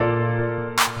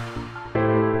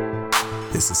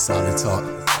This is solid talk.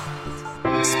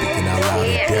 Speaking out loud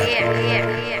in depth.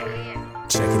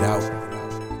 Check it out.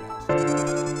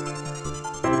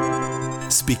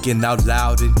 Speaking out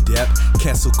loud in depth.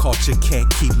 Cancel culture can't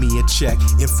keep me in check.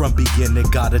 And from beginning,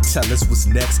 gotta tell us what's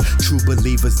next. True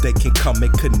believers, they can come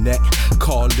and connect.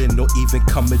 Call in or even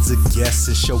come as a guest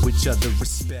and show each other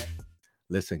respect.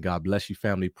 Listen, God bless you,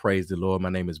 family. Praise the Lord.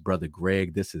 My name is Brother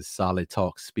Greg. This is Solid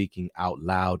Talk, speaking out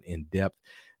loud in depth.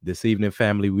 This evening,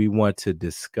 family, we want to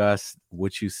discuss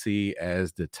what you see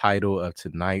as the title of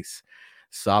tonight's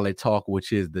Solid Talk,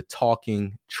 which is the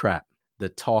talking trap. The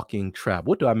talking trap.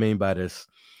 What do I mean by this?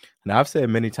 Now, I've said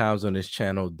many times on this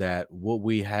channel that what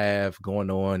we have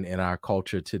going on in our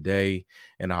culture today,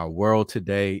 in our world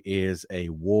today, is a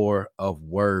war of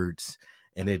words.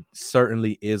 And it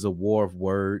certainly is a war of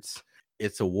words.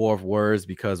 It's a war of words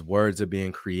because words are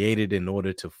being created in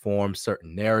order to form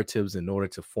certain narratives, in order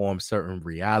to form certain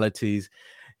realities.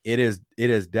 It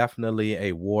is definitely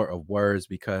a war of words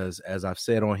because, as I've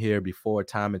said on here before,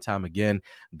 time and time again,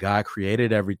 God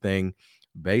created everything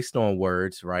based on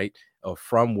words, right? Or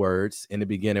from words. In the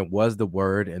beginning was the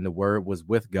Word, and the Word was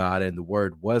with God, and the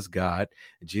Word was God.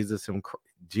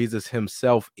 Jesus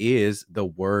himself is the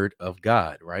Word of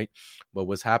God, right? But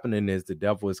what's happening is the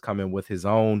devil is coming with his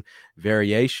own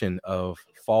variation of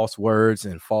false words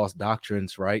and false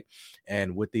doctrines, right?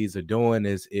 And what these are doing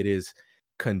is it is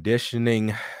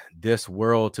conditioning this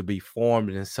world to be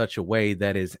formed in such a way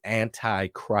that is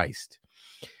anti-Christ.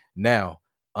 Now,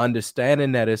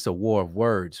 understanding that it's a war of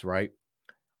words, right?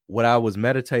 What I was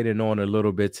meditating on a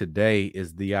little bit today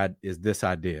is this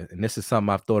idea, and this is something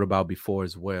I've thought about before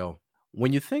as well.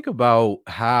 When you think about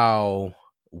how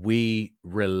we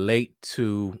relate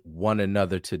to one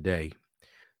another today,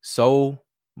 so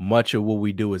much of what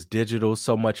we do is digital.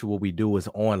 So much of what we do is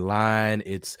online.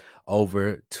 It's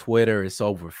over Twitter. It's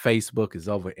over Facebook. It's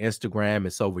over Instagram.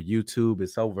 It's over YouTube.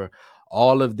 It's over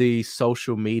all of these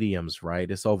social mediums,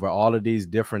 right? It's over all of these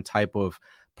different type of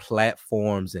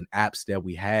platforms and apps that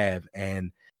we have.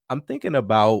 And I'm thinking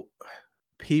about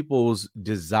people's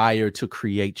desire to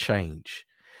create change,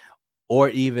 or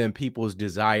even people's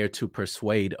desire to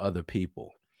persuade other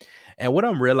people. And what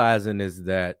I'm realizing is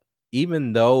that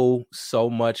even though so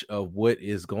much of what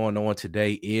is going on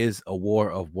today is a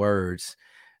war of words,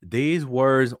 these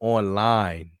words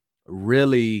online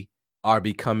really are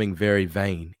becoming very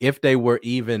vain. If they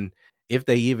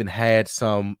even had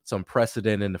some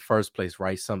precedent in the first place,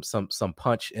 right? Some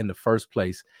punch in the first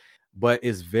place, but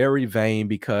it's very vain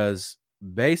because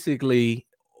basically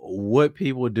what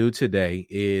people do today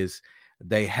is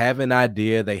they have an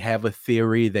idea, they have a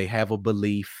theory, they have a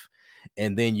belief,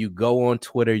 and then you go on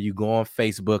Twitter, you go on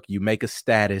Facebook, you make a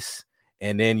status,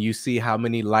 and then you see how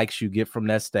many likes you get from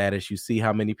that status. You see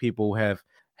how many people have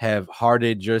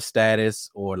hearted your status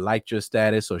or liked your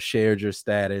status or shared your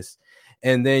status.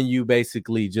 And then you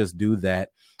basically just do that.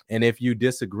 And if you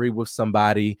disagree with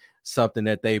somebody, something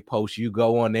that they post, you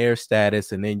go on their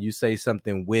status and then you say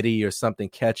something witty or something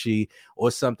catchy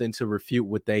or something to refute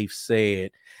what they've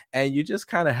said. And you just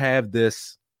kind of have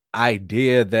this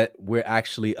idea that we're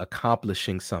actually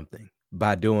accomplishing something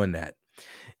by doing that.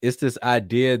 It's this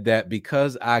idea that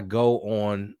because I go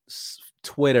on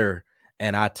Twitter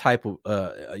and I type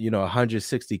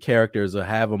 160 characters or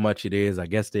however much it is, I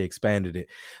guess they expanded it.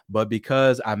 But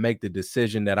because I make the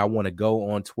decision that I want to go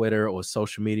on Twitter or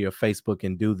social media or Facebook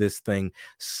and do this thing,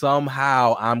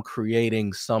 somehow I'm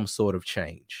creating some sort of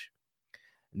change.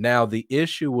 Now, the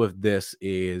issue with this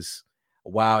is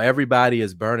while everybody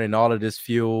is burning all of this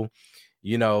fuel,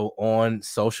 on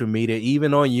social media,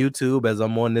 even on YouTube, as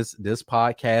I'm on this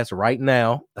podcast right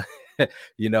now,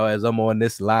 as I'm on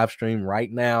this live stream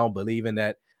right now, believing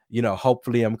that,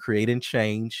 hopefully I'm creating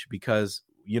change because,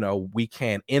 we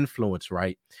can influence,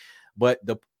 right? But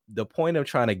the point I'm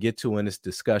trying to get to in this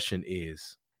discussion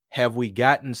is, have we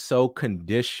gotten so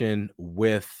conditioned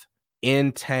with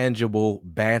intangible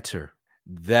banter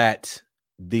that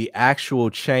the actual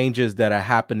changes that are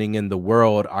happening in the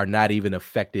world are not even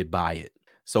affected by it?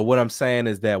 So what I'm saying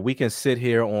is that we can sit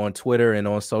here on Twitter and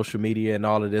on social media and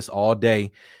all of this all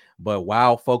day, but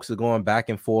while folks are going back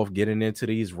and forth, getting into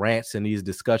these rants and these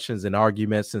discussions and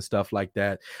arguments and stuff like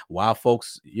that, while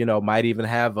folks, might even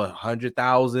have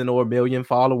 100,000 or 1 million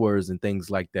followers and things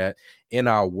like that, in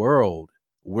our world,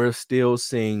 we're still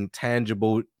seeing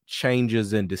tangible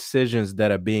changes and decisions that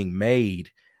are being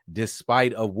made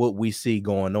despite of what we see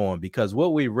going on, because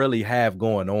what we really have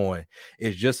going on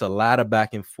is just a lot of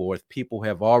back and forth. People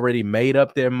have already made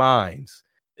up their minds.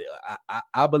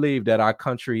 I believe that our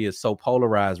country is so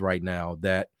polarized right now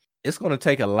that it's going to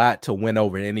take a lot to win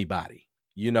over anybody.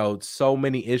 So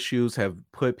many issues have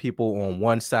put people on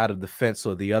one side of the fence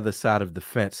or the other side of the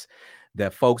fence,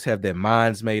 that folks have their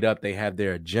minds made up, they have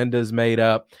their agendas made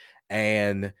up,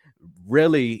 and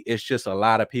really it's just a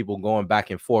lot of people going back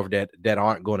and forth that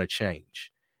aren't going to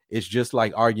change. It's just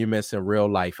like arguments in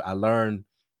real life. I learned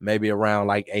maybe around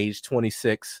like age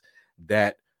 26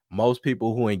 that most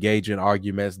people who engage in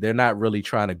arguments, they're not really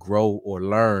trying to grow or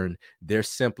learn, they're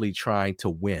simply trying to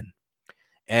win.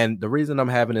 And the reason I'm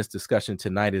having this discussion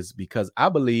tonight is because I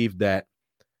believe that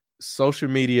social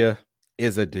media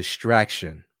is a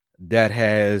distraction that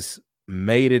has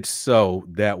made it so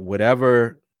that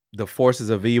whatever the forces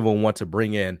of evil want to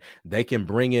bring in, they can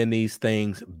bring in these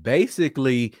things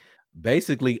basically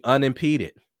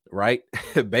unimpeded, right?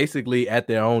 Basically at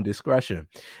their own discretion.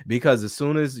 Because as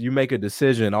soon as you make a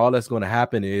decision, all that's going to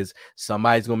happen is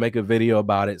somebody's going to make a video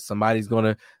about it, somebody's going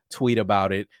to tweet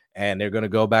about it, and they're going to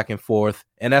go back and forth.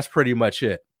 And that's pretty much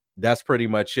it. That's pretty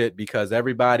much it, because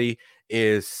everybody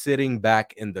is sitting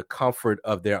back in the comfort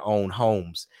of their own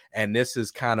homes. And this is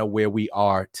kind of where we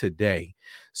are today.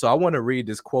 So I want to read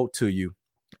this quote to you.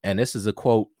 And this is a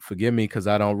quote, forgive me, because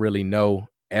I don't really know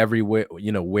everywhere,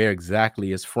 where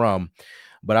exactly it's from.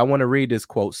 But I want to read this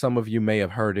quote. Some of you may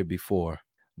have heard it before.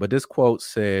 But this quote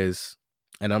says,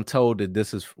 and I'm told that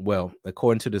this is, well,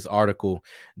 according to this article,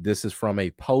 this is from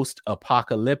a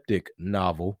post-apocalyptic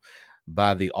novel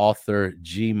by the author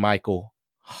G. Michael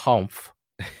Humph.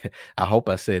 I hope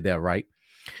I said that right.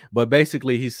 But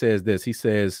basically, he says this. He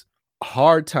says,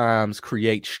 hard times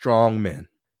create strong men.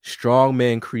 Strong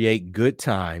men create good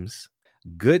times.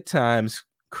 Good times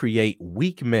create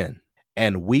weak men.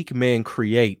 And weak men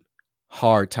create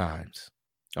hard times.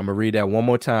 I'm going to read that one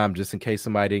more time just in case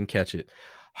somebody didn't catch it.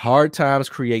 Hard times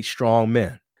create strong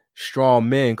men. Strong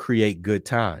men create good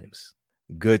times.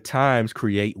 Good times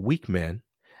create weak men.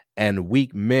 And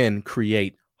weak men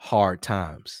create hard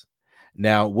times.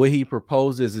 Now, what he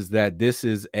proposes is that this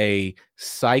is a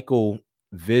cycle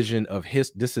vision of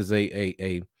this is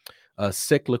a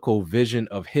cyclical vision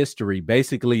of history,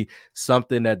 basically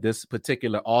something that this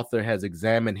particular author has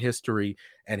examined history,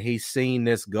 and he's seen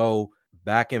this go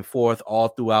back and forth all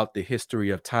throughout the history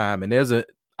of time. And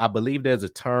I believe there's a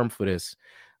term for this,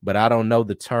 but I don't know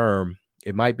the term.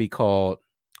 It might be called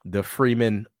the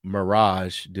Freeman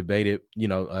Mirage, debated,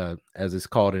 as it's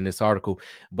called in this article.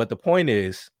 But the point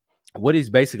is, what he's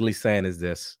basically saying is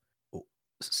this: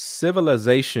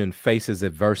 civilization faces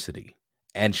adversity,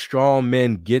 and strong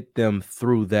men get them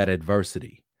through that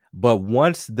adversity. But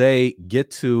once they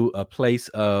get to a place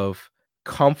of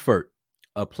comfort,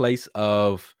 a place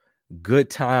of good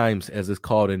times, as it's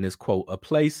called in this quote, a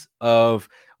place of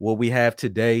what we have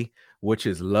today, which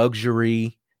is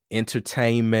luxury,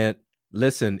 entertainment.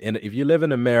 Listen, and if you live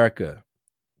in America,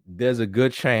 there's a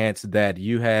good chance that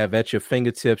you have at your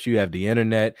fingertips, you have the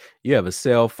internet, you have a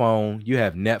cell phone, you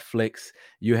have Netflix,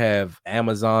 you have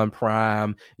Amazon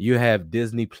Prime, you have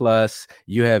Disney Plus,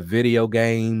 you have video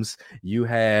games, you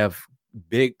have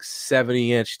big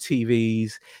 70-inch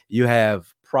TVs, you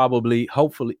have probably,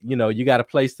 hopefully, you got a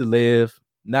place to live.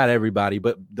 Not everybody,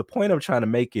 but the point I'm trying to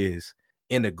make is,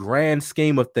 in the grand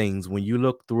scheme of things, when you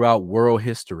look throughout world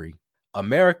history,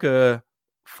 America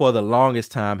for the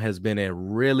longest time has been in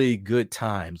really good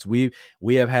times. We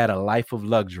have had a life of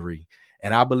luxury,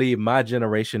 and I believe my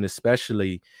generation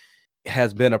especially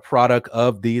has been a product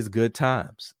of these good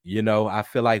times. I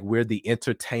feel like we're the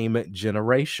entertainment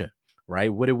generation,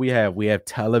 right? What do we have? We have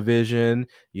television.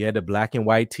 You had the black and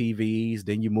white TVs,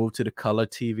 then you move to the color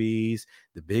TVs,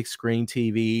 the big screen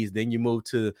TVs, then you move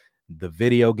to the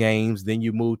video games, then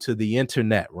you move to the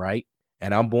internet, right?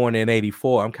 And I'm born in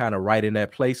 84. I'm kind of right in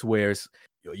that place where it's,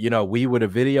 we were the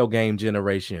video game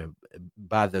generation.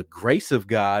 By the grace of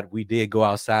God, we did go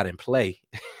outside and play.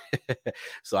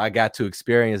 So I got to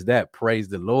experience that. Praise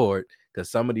the Lord,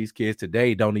 because some of these kids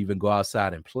today don't even go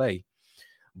outside and play.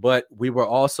 But we were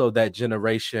also that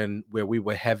generation where we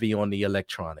were heavy on the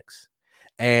electronics,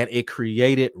 and it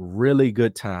created really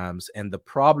good times. And the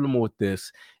problem with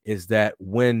this is that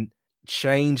when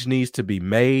change needs to be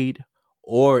made,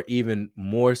 or even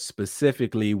more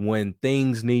specifically, when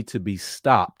things need to be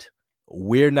stopped,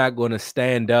 we're not going to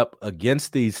stand up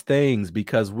against these things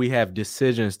because we have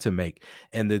decisions to make.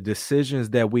 And the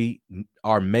decisions that we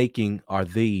are making are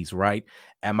these, right?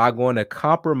 Am I going to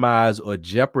compromise or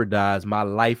jeopardize my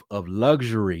life of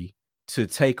luxury to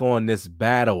take on this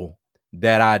battle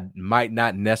that I might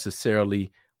not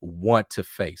necessarily want to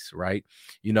face, right?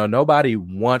 Nobody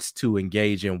wants to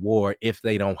engage in war if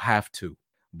they don't have to.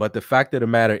 But the fact of the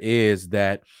matter is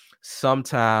that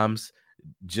sometimes,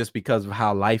 just because of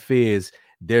how life is,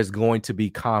 there's going to be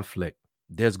conflict.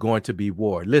 There's going to be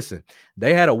war. Listen,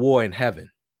 they had a war in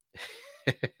heaven.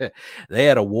 They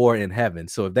had a war in heaven.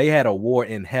 So if they had a war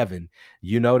in heaven,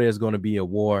 there's going to be a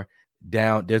war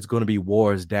down. There's going to be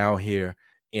wars down here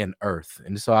in earth.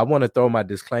 And so I want to throw my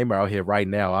disclaimer out here right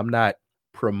now. I'm not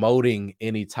promoting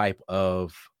any type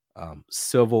of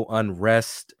civil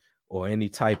unrest or any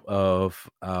type of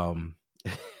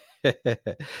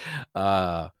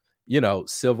uh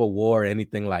civil war or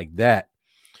anything like that.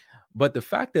 But the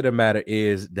fact of the matter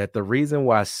is that the reason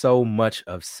why so much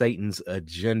of Satan's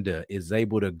agenda is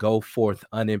able to go forth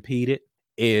unimpeded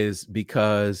is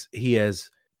because he has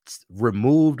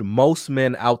removed most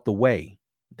men out the way.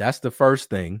 That's the first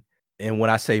thing. And when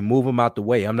I say move them out the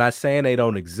way, I'm not saying they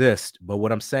don't exist, but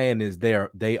what I'm saying is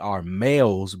they are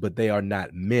males, but they are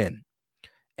not men.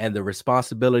 And the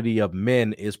responsibility of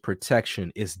men is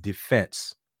protection, is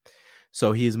defense.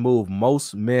 So he's moved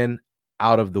most men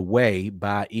out of the way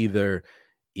by either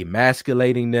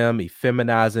emasculating them,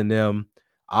 effeminizing them,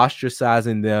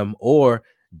 ostracizing them, or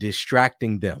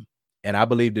distracting them. And I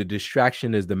believe the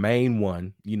distraction is the main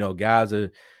one. Guys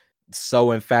are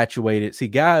so infatuated. See,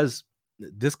 guys,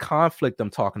 this conflict I'm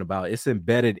talking about, it's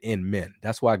embedded in men.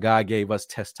 That's why God gave us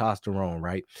testosterone,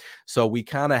 right? So we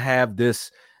kind of have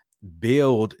this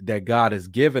build that God has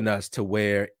given us to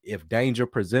where if danger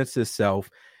presents itself,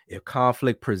 if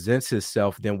conflict presents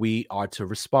itself, then we are to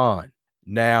respond.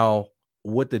 Now,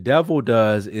 what the devil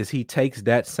does is he takes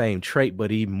that same trait,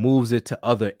 but he moves it to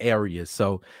other areas.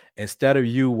 So instead of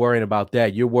you worrying about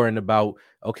that, you're worrying about,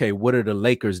 okay, what are the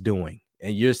Lakers doing?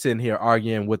 And you're sitting here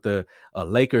arguing with a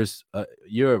Lakers,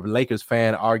 you're a Lakers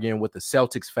fan arguing with a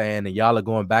Celtics fan, and y'all are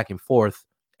going back and forth.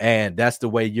 And that's the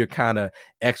way you're kind of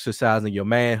exercising your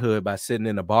manhood, by sitting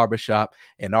in a barbershop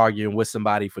and arguing with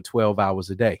somebody for 12 hours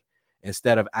a day,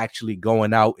 instead of actually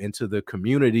going out into the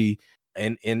community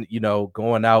and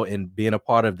going out and being a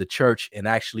part of the church and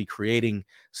actually creating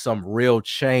some real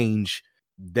change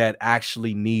that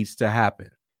actually needs to happen.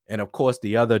 And of course,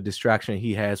 the other distraction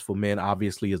he has for men,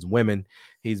 obviously, is women.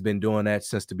 He's been doing that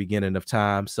since the beginning of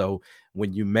time. So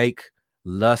when you make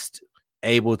lust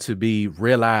able to be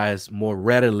realized more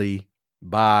readily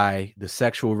by the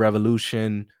sexual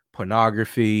revolution,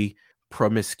 pornography,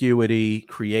 promiscuity,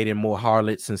 creating more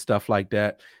harlots and stuff like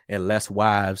that, and less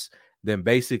wives, then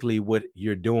basically what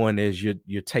you're doing is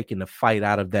you're taking the fight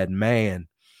out of that man,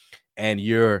 and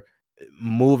you're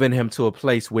moving him to a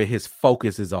place where his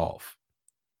focus is off.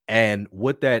 And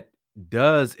what that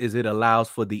does is it allows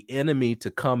for the enemy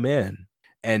to come in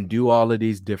and do all of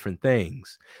these different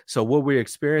things. So what we're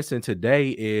experiencing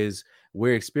today is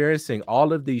we're experiencing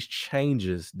all of these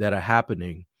changes that are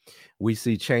happening. We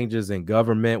see changes in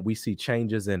government, we see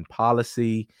changes in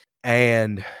policy,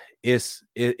 and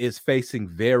it's facing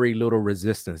very little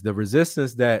resistance. The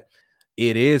resistance that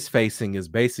it is facing is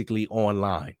basically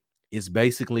online. It's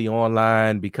basically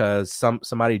online because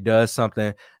somebody does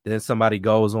something, then somebody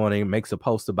goes on and makes a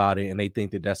post about it, and they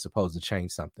think that that's supposed to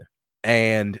change something.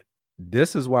 And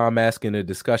this is why I'm asking a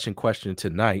discussion question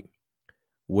tonight,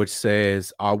 which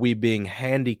says, are we being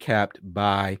handicapped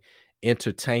by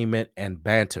entertainment and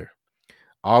banter?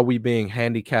 Are we being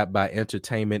handicapped by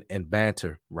entertainment and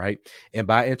banter, right? And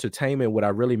by entertainment, what I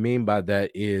really mean by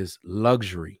that is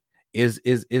luxury. Is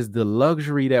the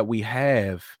luxury that we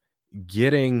have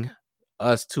getting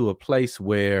us to a place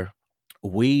where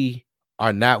we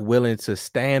are not willing to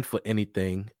stand for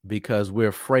anything because we're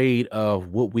afraid of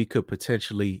what we could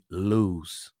potentially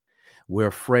lose. We're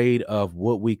afraid of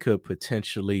what we could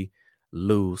potentially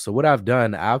lose. So what I've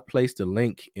done, I've placed a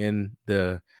link in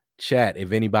the chat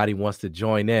if anybody wants to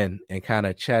join in and kind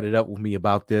of chat it up with me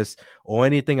about this or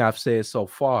anything I've said so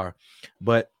far.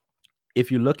 But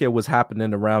if you look at what's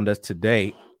happening around us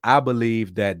today, I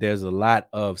believe that there's a lot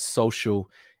of social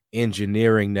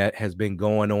engineering that has been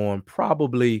going on.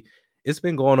 Probably it's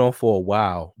been going on for a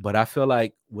while, but I feel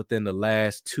like within the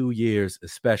last 2 years,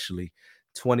 especially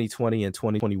 2020 and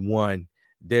 2021,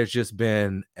 there's just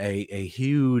been a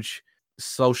huge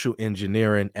social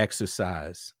engineering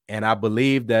exercise. And I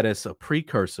believe that it's a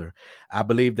precursor. I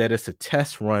believe that it's a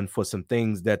test run for some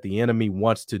things that the enemy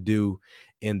wants to do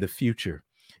in the future.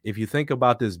 If you think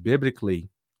about this biblically,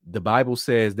 the Bible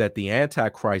says that the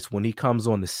Antichrist, when he comes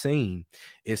on the scene,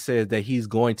 it says that he's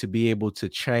going to be able to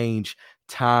change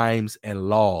times and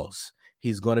laws.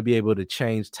 He's going to be able to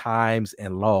change times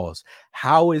and laws.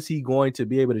 How is he going to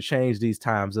be able to change these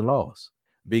times and laws?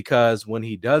 Because when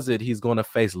he does it, he's going to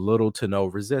face little to no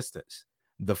resistance.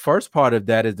 The first part of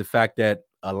that is the fact that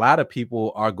a lot of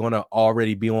people are going to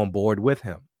already be on board with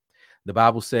him. The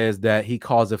Bible says that he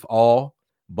causeth all,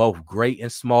 both great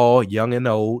and small, young and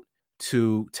old,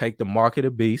 to take the mark of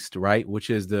the beast, right?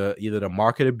 Which is either the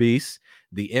mark of the beast,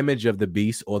 the image of the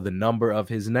beast, or the number of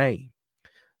his name.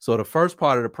 So the first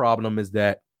part of the problem is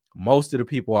that most of the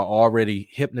people are already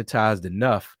hypnotized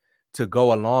enough to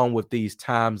go along with these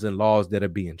times and laws that are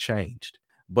being changed.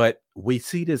 But we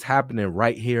see this happening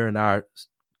right here in our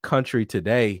country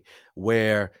today,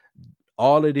 where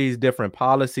all of these different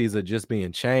policies are just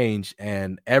being changed,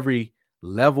 and every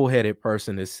level-headed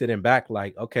person is sitting back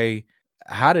like, okay,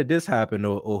 how did this happen?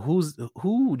 Or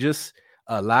who just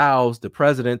allows the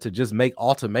president to just make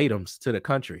ultimatums to the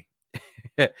country?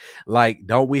 Like,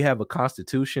 don't we have a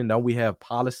constitution? Don't we have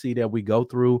policy that we go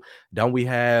through? Don't we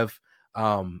have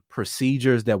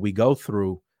procedures that we go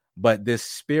through? But this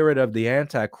spirit of the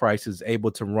Antichrist is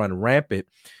able to run rampant.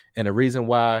 And the reason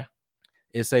why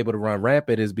it's able to run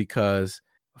rampant is because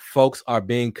folks are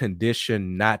being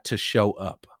conditioned not to show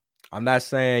up. I'm not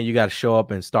saying you got to show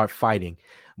up and start fighting,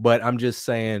 but I'm just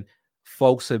saying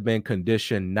folks have been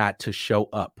conditioned not to show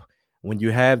up. When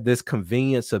you have this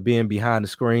convenience of being behind the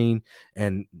screen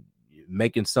and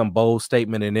making some bold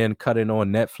statement and then cutting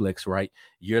on Netflix, right?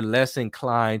 You're less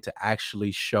inclined to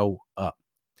actually show up.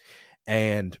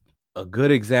 And a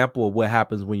good example of what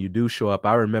happens when you do show up,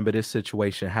 I remember this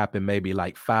situation happened maybe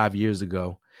like 5 years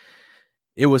ago.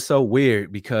 It was so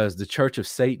weird because the Church of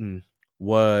Satan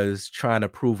was trying to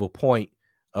prove a point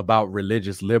about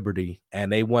religious liberty,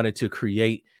 and they wanted to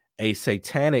create a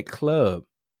satanic club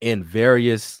in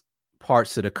various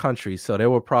parts of the country. So there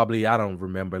were probably, I don't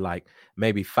remember, like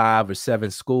maybe 5 or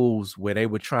 7 schools where they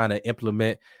were trying to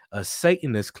implement a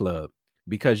Satanist club,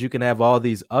 because you can have all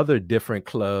these other different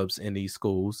clubs in these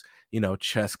schools,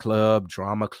 chess club,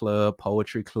 drama club,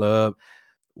 poetry club,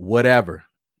 whatever,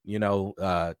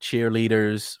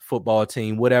 cheerleaders, football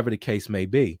team, whatever the case may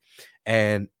be.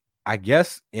 And I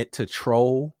guess it to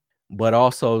troll, but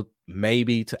also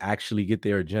maybe to actually get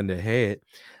their agenda ahead,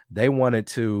 they wanted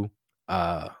to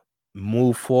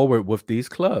move forward with these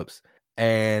clubs.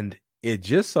 And it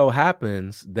just so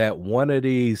happens that one of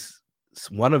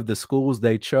the schools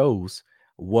they chose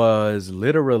was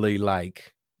literally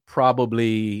like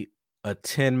probably a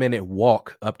 10-minute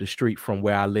walk up the street from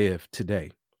where I live today.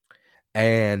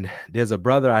 And there's a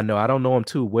brother I know. I don't know him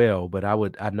too well, but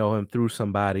I know him through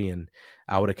somebody, and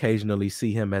I would occasionally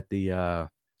see him at the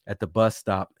bus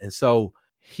stop. And so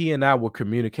he and I were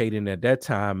communicating at that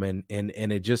time, and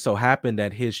it just so happened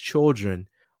that his children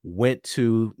went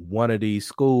to one of these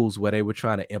schools where they were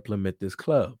trying to implement this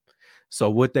club. So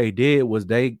what they did was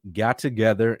they got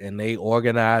together and they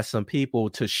organized some people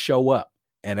to show up.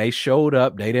 And they showed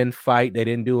up. They didn't fight. They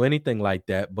didn't do anything like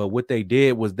that. But what they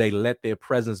did was they let their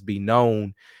presence be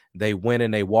known. They went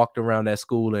and they walked around that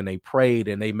school and they prayed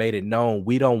and they made it known,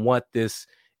 we don't want this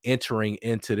entering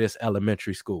into this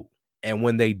elementary school. And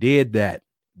when they did that,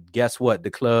 guess what?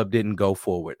 The club didn't go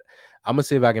forward. I'm going to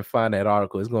see if I can find that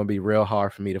article. It's going to be real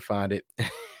hard for me to find it.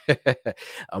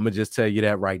 I'm going to just tell you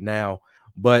that right now.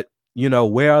 But,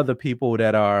 where are the people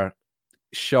that are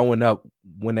showing up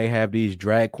when they have these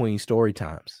drag queen story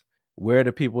times? Where are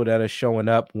the people that are showing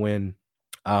up when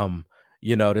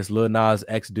this Lil Nas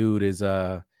X dude is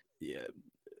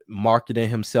marketing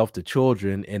himself to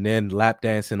children and then lap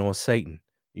dancing on Satan?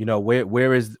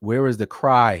 Where is the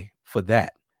cry for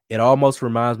that? It almost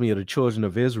reminds me of the children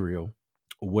of Israel,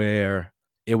 where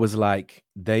it was like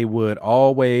they would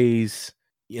always,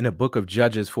 in the book of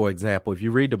Judges, for example, if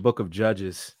you read the book of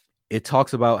Judges, it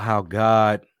talks about how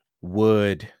God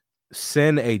would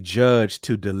send a judge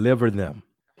to deliver them.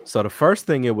 So the first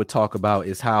thing it would talk about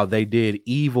is how they did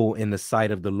evil in the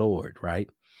sight of the Lord, right?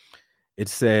 It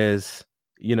says,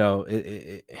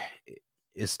 it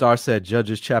starts at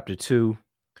Judges chapter 2,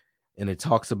 and it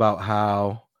talks about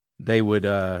how they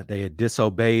had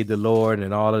disobeyed the Lord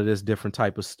and all of this different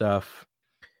type of stuff,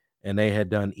 and they had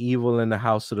done evil in the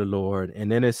house of the Lord.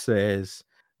 And then it says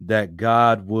that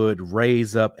God would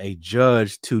raise up a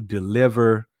judge to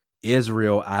deliver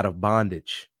Israel out of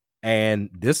bondage.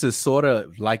 And this is sort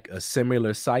of like a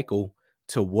similar cycle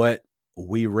to what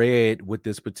we read with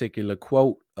this particular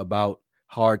quote about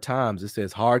hard times. It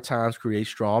says hard times create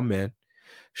strong men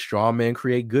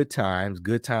create good times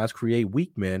create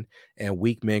weak men, and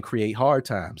weak men create hard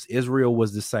times. Israel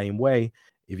was the same way.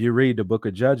 If you read the book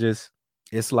of Judges,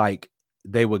 it's like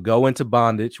they would go into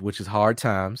bondage, which is hard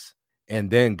times,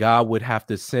 and then God would have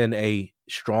to send a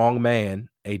strong man,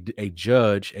 a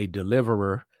judge, a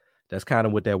deliverer. That's kind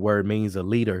of what that word means, a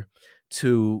leader,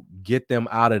 to get them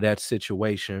out of that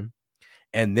situation.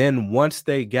 And then once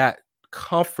they got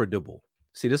comfortable,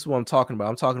 see, this is what I'm talking about.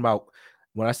 I'm talking about,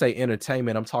 when I say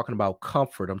entertainment, I'm talking about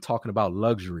comfort. I'm talking about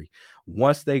luxury.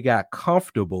 Once they got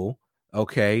comfortable,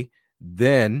 okay,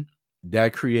 then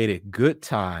that created good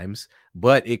times,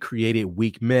 but it created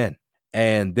weak men.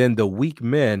 And then the weak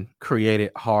men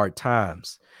created hard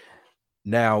times.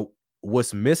 Now,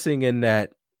 what's missing in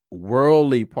that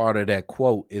worldly part of that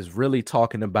quote is really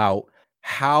talking about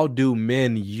how do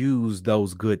men use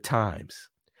those good times?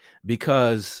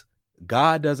 Because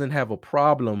God doesn't have a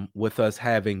problem with us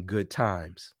having good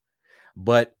times.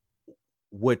 But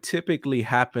what typically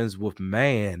happens with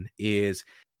man is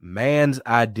man's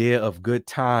idea of good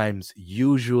times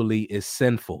usually is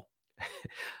sinful.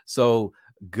 So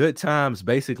good times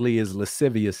basically is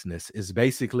lasciviousness. It's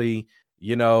basically,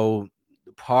 you know,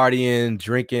 partying,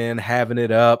 drinking, having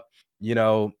it up, you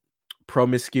know,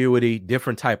 promiscuity,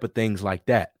 different type of things like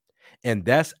that. And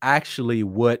that's actually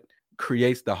what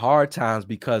creates the hard times,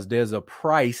 because there's a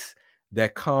price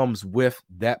that comes with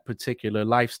that particular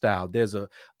lifestyle. There's a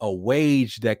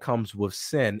wage that comes with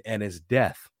sin, and it's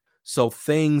death. So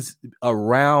things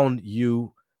around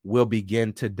you will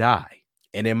begin to die.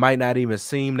 And it might not even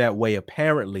seem that way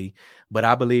apparently, but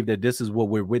I believe that this is what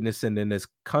we're witnessing in this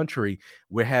country.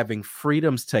 We're having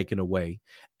freedoms taken away.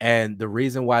 And the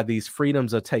reason why these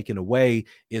freedoms are taken away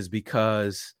is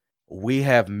because we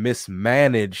have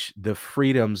mismanaged the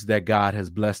freedoms that God has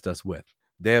blessed us with.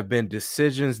 There have been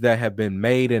decisions that have been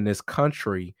made in this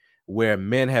country where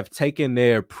men have taken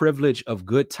their privilege of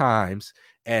good times,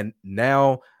 and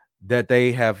now that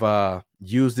they have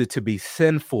used it to be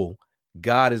sinful,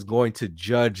 God is going to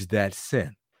judge that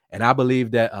sin. And I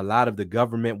believe that a lot of the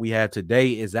government we have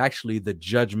today is actually the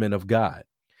judgment of God.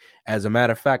 As a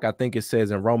matter of fact, I think it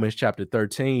says in Romans chapter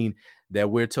 13 that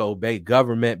we're to obey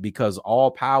government because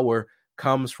all power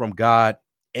comes from God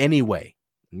anyway.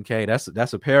 Okay, that's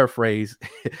a paraphrase,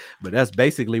 but that's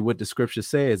basically what the scripture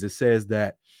says. It says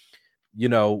that, you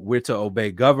know, we're to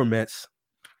obey governments,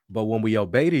 but when we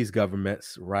obey these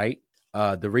governments, right,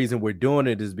 the reason we're doing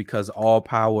it is because all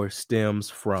power stems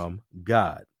from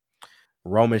God.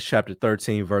 Romans chapter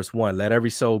 13, verse 1, let every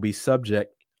soul be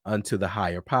subject unto the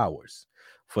higher powers,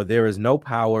 for there is no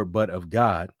power but of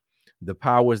God. The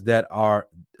powers that are,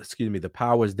 the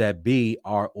powers that be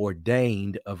are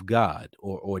ordained of God,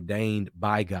 or ordained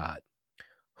by God.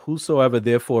 Whosoever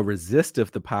therefore resisteth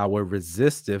the power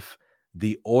resisteth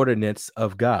the ordinance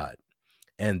of God,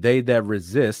 and they that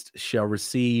resist shall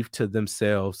receive to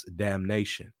themselves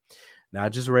damnation. Now, I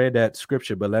just read that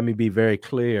scripture, but let me be very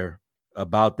clear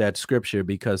about that scripture,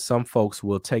 because some folks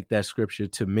will take that scripture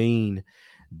to mean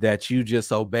that you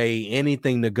just obey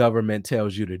anything the government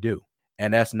tells you to do.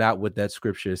 And that's not what that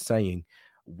scripture is saying.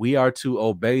 We are to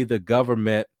obey the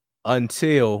government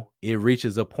until it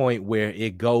reaches a point where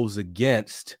it goes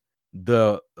against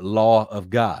the law of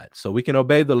God. So we can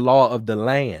obey the law of the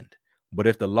land, but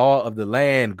if the law of the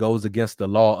land goes against the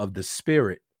law of the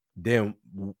spirit, then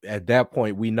at that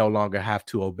point we no longer have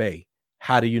to obey.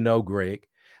 How do you know, Greg?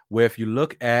 Where if you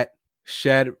look at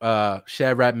Shadrach,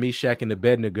 Meshach, and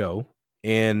Abednego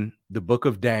in the book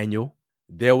of Daniel,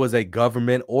 there was a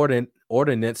government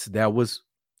ordinance that was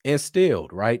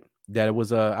instilled, right? That it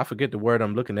was I forget the word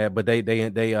I'm looking at, but they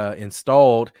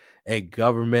installed a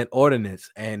government ordinance,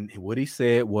 and what he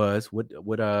said was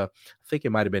I think it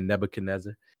might have been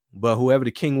Nebuchadnezzar, but whoever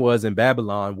the king was in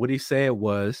Babylon, what he said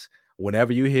was,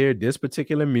 whenever you hear this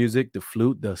particular music, the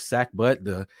flute, the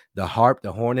sackbut, the harp,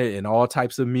 the hornet, and all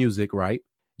types of music, right?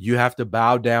 You have to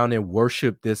bow down and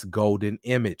worship this golden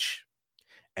image.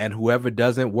 And whoever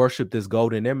doesn't worship this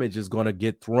golden image is going to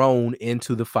get thrown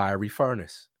into the fiery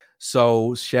furnace.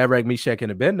 So Shadrach, Meshach,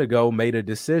 and Abednego made a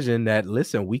decision that,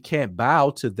 listen, we can't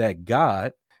bow to that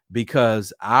God,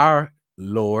 because our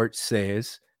Lord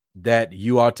says that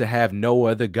you ought to have no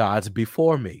other gods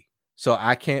before me. So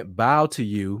I can't bow to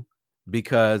you,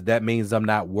 because that means I'm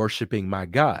not worshiping my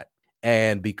God.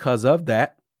 And because of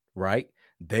that, right,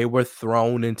 they were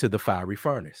thrown into the fiery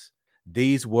furnace.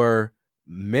 These were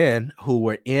men who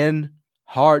were in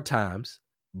hard times,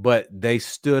 but they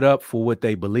stood up for what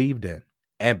they believed in.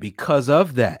 And because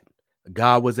of that,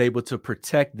 God was able to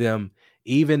protect them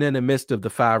even in the midst of the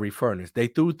fiery furnace. They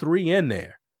threw 3 in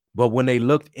there, but when they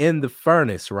looked in the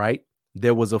furnace, right,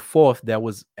 there was a 4th that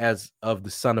was as of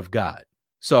the Son of God.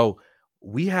 So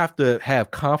we have to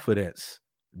have confidence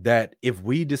that if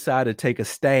we decide to take a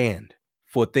stand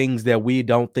for things that we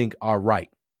don't think are right,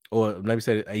 or let me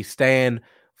say a stand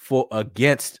for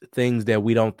against things that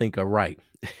we don't think are right.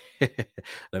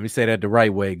 Let me say that the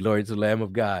right way. Glory to the Lamb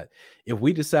of God. If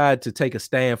we decide to take a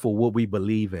stand for what we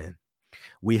believe in,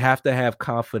 we have to have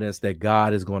confidence that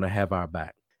God is going to have our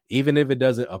back. Even if it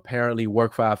doesn't apparently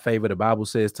work for our favor, the Bible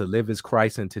says to live is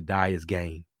Christ and to die is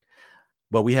gain.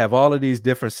 But we have all of these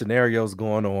different scenarios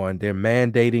going on. They're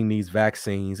mandating these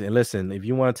vaccines. And listen, if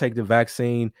you want to take the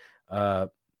vaccine,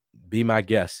 be my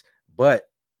guest. But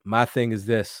my thing is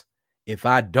this: if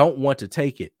I don't want to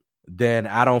take it, then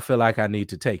I don't feel like I need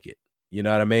to take it. You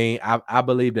know what I mean? I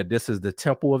believe that this is the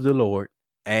temple of the Lord,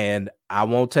 and I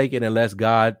won't take it unless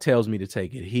God tells me to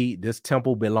take it. This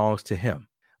temple belongs to him.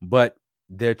 But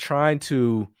they're trying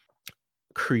to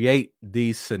create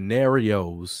these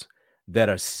scenarios that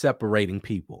are separating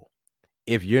people.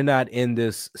 If you're not in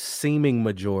this seeming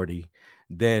majority,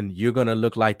 then you're going to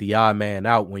look like the odd man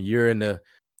out when you're in the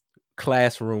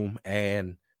classroom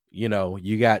and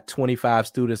you got 25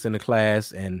 students in the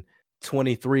class and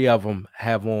 23 of them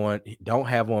don't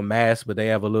have on masks, but they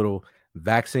have a little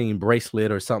vaccine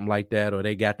bracelet or something like that, or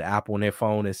they got the app on their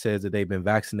phone that says that they've been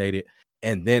vaccinated.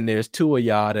 And then there's two of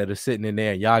y'all that are sitting in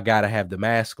there and y'all got to have the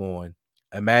mask on.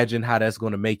 Imagine how that's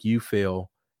going to make you feel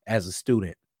as a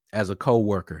student, as a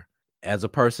coworker, as a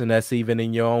person that's even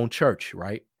in your own church,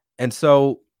 right? And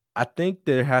so I think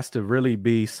there has to really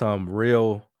be some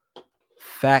real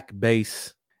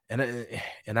fact-based, and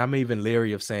I'm even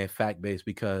leery of saying fact-based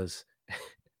because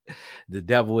the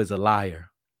devil is a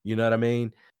liar. You know what I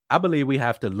mean? I believe we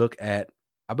have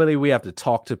to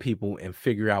talk to people and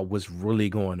figure out what's really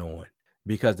going on,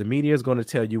 because the media is going to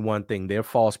tell you one thing. They're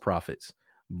false prophets,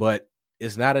 but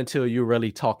it's not until you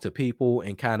really talk to people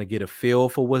and kind of get a feel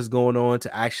for what's going on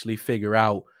to actually figure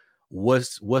out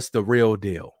what's the real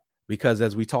deal. Because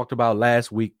as we talked about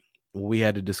last week, when we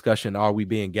had a discussion, are we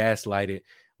being gaslighted?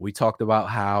 We talked about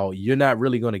how you're not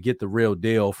really going to get the real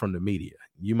deal from the media.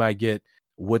 You might get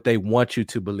what they want you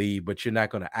to believe, but you're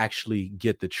not going to actually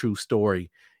get the true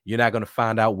story. You're not going to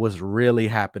find out what's really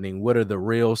happening. What are the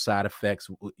real side effects?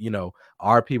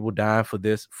 Are people dying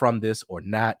from this or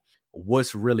not?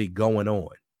 What's really going on?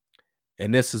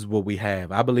 And this is what we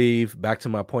have. I believe, back to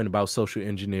my point about social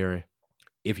engineering,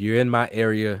 if you're in my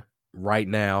area right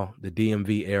now, the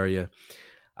DMV area,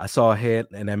 I saw a head,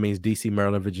 and that means DC,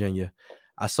 Maryland, Virginia.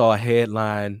 I saw a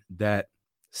headline that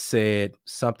said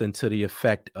something to the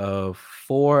effect of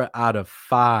 4 out of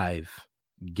 5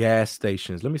 gas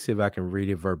stations. Let me see if I can read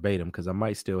it verbatim because I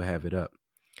might still have it up.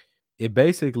 It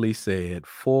basically said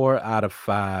 4 out of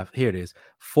 5. Here it is.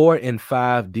 4 in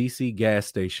 5 DC gas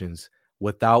stations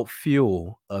without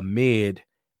fuel amid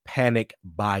panic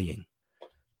buying.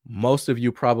 Most of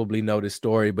you probably know this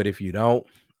story, but if you don't,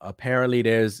 apparently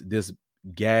there's this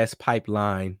gas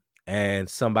pipeline and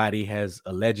somebody has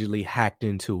allegedly hacked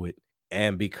into it.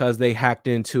 And because they hacked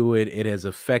into it, it has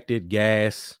affected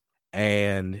gas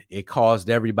and it caused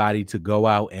everybody to go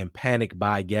out and panic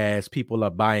buy gas. People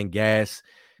are buying gas,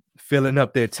 filling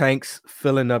up their tanks,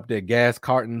 filling up their gas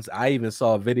cartons. I even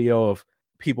saw a video of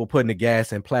people putting the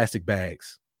gas in plastic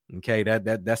bags. Okay,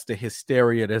 that's the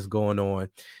hysteria that's going on,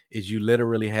 is you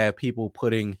literally have people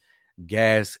putting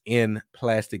gas in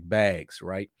plastic bags,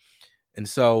 right? And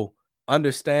so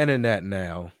understanding that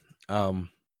now,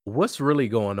 what's really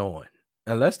going on?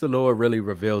 Unless the Lord really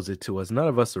reveals it to us, none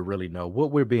of us will really know.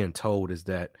 What we're being told is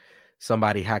that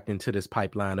somebody hacked into this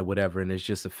pipeline or whatever, and it's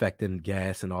just affecting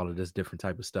gas and all of this different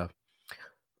type of stuff.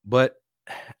 But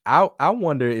I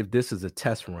wonder if this is a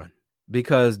test run,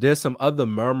 because there's some other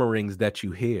murmurings that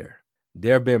you hear.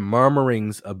 There have been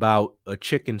murmurings about a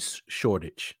chicken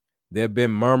shortage. There have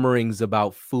been murmurings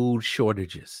about food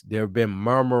shortages. There have been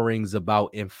murmurings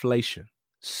about inflation.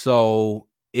 So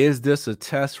is this a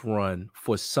test run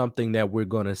for something that we're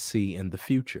going to see in the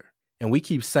future? And we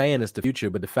keep saying it's the future,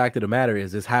 but the fact of the matter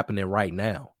is it's happening right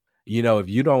now. If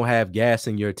you don't have gas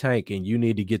in your tank and you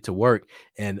need to get to work,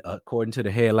 and according to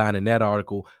the headline in that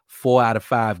article, 4 out of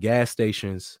 5 gas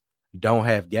stations don't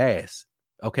have gas.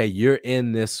 Okay, you're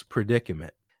in this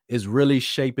predicament. It's really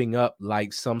shaping up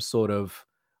like some sort of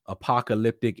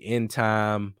apocalyptic end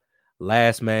time,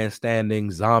 last man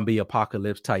standing, zombie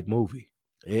apocalypse type movie.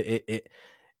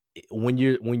 When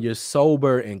you're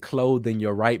sober and clothed in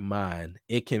your right mind,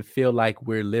 it can feel like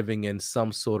we're living in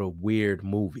some sort of weird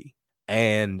movie.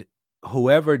 And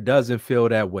whoever doesn't feel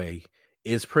that way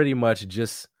is pretty much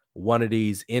just one of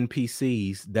these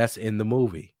NPCs that's in the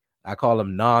movie. I call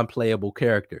them non-playable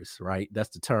characters, right? That's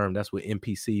the term. That's what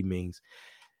NPC means.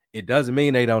 It doesn't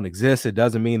mean they don't exist. It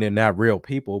doesn't mean they're not real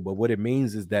people. But what it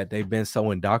means is that they've been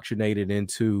so indoctrinated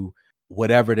into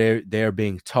whatever they're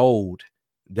being told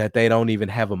that they don't even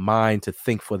have a mind to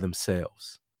think for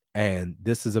themselves. And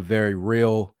this is a very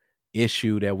real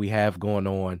issue that we have going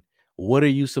on. What are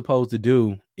you supposed to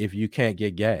do if you can't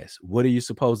get gas? What are you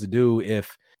supposed to do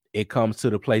if it comes to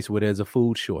the place where there's a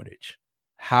food shortage?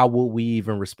 How will we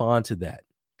even respond to that?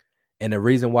 And the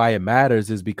reason why it matters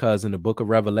is because in the book of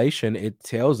Revelation, it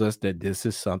tells us that this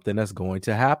is something that's going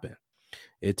to happen.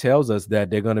 It tells us that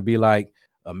they're going to be like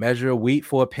a measure of wheat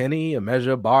for a penny, a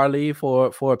measure of barley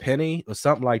for a penny, or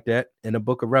something like that in the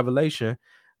book of Revelation.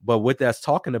 But what that's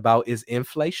talking about is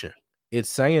inflation. It's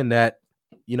saying that,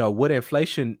 what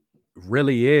inflation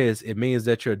really is, it means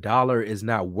that your dollar is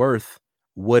not worth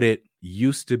what it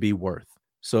used to be worth.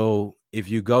 So if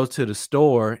you go to the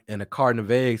store and a carton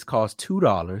of eggs costs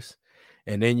 $2,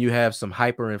 and then you have some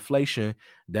hyperinflation,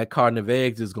 that carton of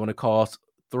eggs is going to cost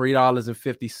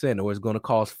 $3.50, or it's going to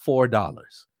cost $4,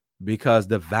 because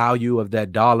the value of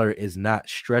that dollar is not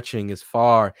stretching as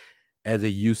far as it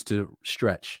used to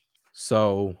stretch.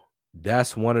 So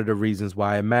that's one of the reasons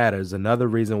why it matters. Another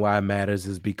reason why it matters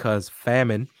is because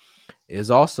famine is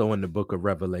also in the book of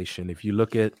Revelation. If you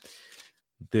look at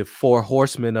the 4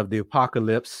 horsemen of the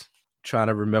apocalypse, trying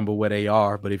to remember where they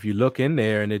are, but if you look in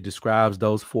there and it describes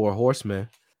those 4 horsemen,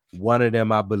 one of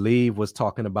them, I believe, was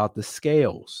talking about the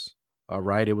scales. All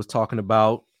right. It was talking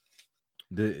about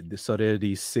so there are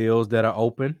these seals that are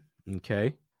open.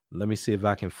 Okay. Let me see if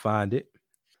I can find it.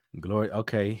 Glory.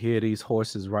 Okay. Here are these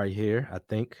horses right here, I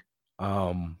think.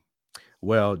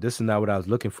 Well, this is not what I was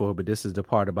looking for, but this is the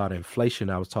part about inflation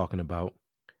I was talking about.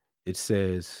 It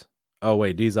says, oh,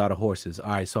 wait, these are the horses.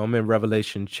 All right. So I'm in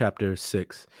Revelation chapter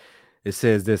 6. It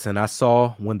says this, and I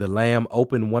saw when the Lamb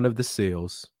opened one of the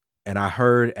seals, and I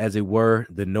heard, as it were,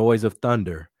 the noise of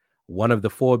thunder, one of the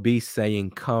 4 beasts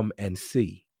saying, "Come and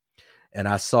see." And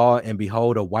I saw, and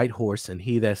behold, a white horse, and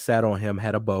he that sat on him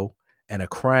had a bow, and a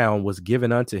crown was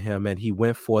given unto him, and he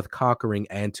went forth conquering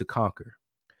and to conquer.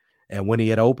 And when he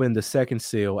had opened the second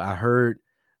seal, I heard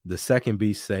the second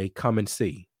beast say, "Come and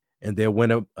see." And there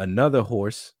went up another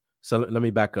horse. So let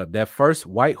me back up. That first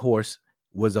white horse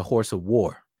was a horse of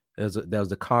war. That was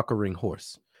the conquering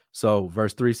horse. So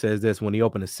verse 3 says this: when he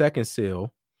opened the second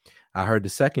seal, I heard the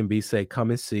second beast say, "Come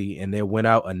and see." And there went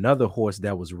out another horse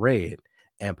that was red,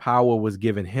 and power was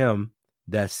given him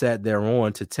that sat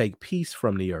thereon to take peace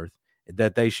from the earth,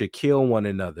 that they should kill one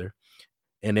another.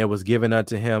 And there was given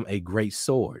unto him a great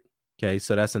sword. Okay,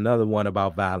 so that's another one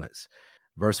about violence.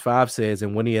 Verse 5 says,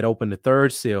 and when he had opened the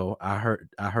third seal, I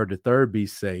heard the third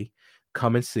beast say,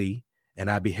 "Come and see."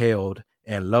 And I beheld,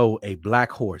 and lo, a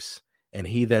black horse, and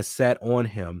he that sat on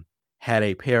him had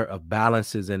a pair of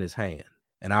balances in his hand.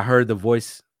 And I heard a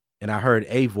voice in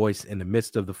the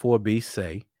midst of the 4 beasts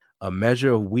say, "A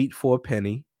measure of wheat for a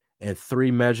penny, and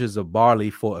 3 measures of barley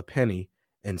for a penny,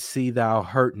 and see thou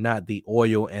hurt not the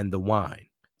oil and the wine."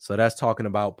 So that's talking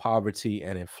about poverty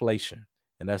and inflation.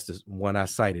 And that's the one I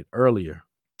cited earlier.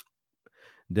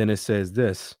 Then it says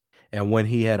this, and when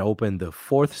he had opened the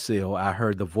 4th seal, I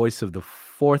heard the voice of the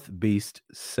 4th beast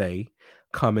say,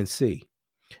 "Come and see."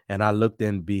 And I looked,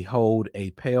 and behold, a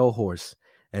pale horse,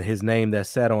 and his name that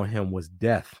sat on him was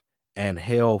Death, and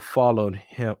hell followed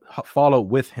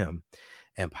with him,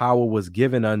 and power was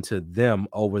given unto them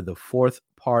over the 4th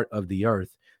part of the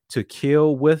earth, to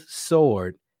kill with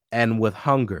sword, and with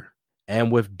hunger,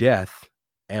 and with death,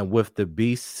 and with the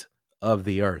beasts of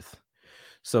the earth.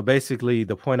 So basically,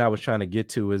 the point I was trying to get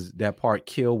to is that part,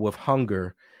 kill with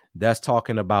hunger. That's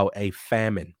talking about a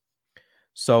famine.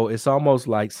 So it's almost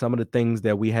like some of the things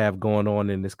that we have going on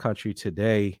in this country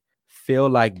today feel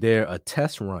like they're a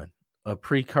test run, a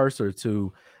precursor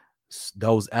to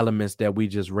those elements that we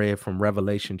just read from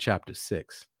Revelation chapter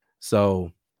 6.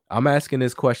 So I'm asking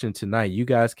this question tonight. You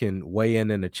guys can weigh in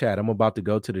the chat. I'm about to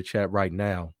go to the chat right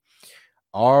now.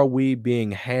 Are we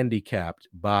being handicapped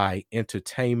by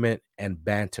entertainment and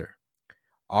banter?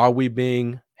 Are we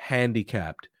being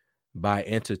handicapped by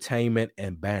entertainment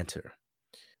and banter?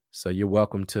 So you're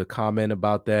welcome to comment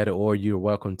about that, or you're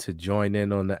welcome to join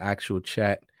in on the actual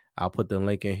chat. I'll put the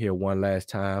link in here one last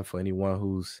time for anyone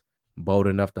who's bold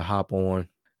enough to hop on.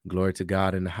 Glory to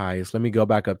God in the highest. Let me go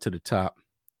back up to the top.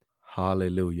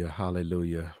 Hallelujah.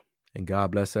 Hallelujah. And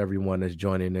God bless everyone that's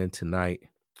joining in tonight.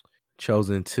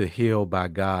 Chosen to Heal by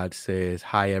God says,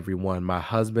 "Hi, everyone. My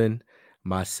husband,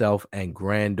 myself, and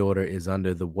granddaughter is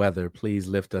under the weather. Please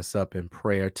lift us up in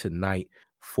prayer tonight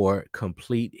for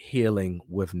complete healing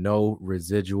with no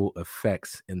residual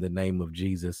effects in the name of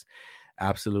Jesus."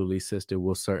 Absolutely, sister.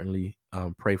 We'll certainly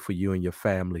pray for you and your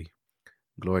family.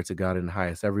 Glory to God in the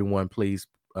highest. Everyone, please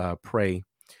pray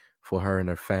for her and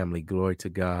her family. Glory to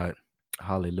God.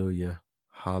 Hallelujah.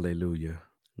 Hallelujah.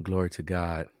 Glory to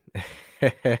God.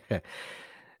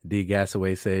 D.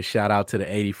 Gasaway says, "Shout out to the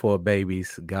 84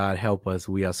 babies. God help us.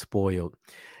 We are spoiled."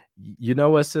 You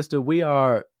know what, sister? We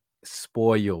are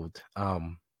spoiled.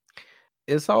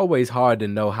 It's always hard to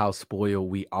know how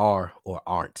spoiled we are or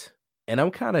aren't. And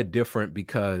I'm kind of different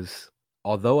because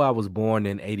although I was born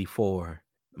in 84,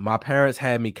 my parents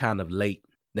had me kind of late.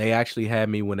 They actually had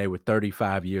me when they were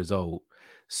 35 years old.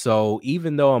 So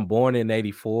even though I'm born in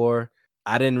 84,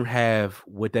 I didn't have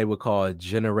what they would call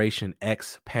Generation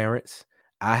X parents.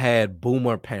 I had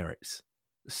boomer parents.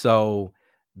 So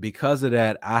because of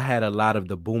that, I had a lot of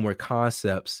the boomer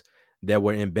concepts that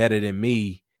were embedded in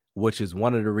me, which is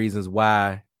one of the reasons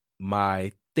why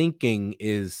my thinking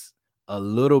is a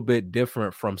little bit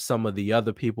different from some of the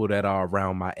other people that are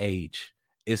around my age.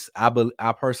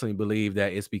 I personally believe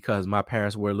that it's because my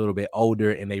parents were a little bit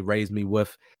older and they raised me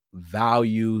with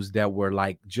values that were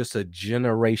like just a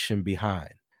generation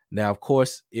behind. Now, of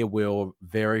course, it will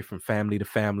vary from family to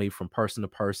family, from person to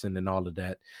person, and all of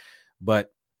that.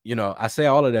 But, I say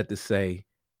all of that to say,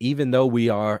 even though we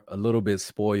are a little bit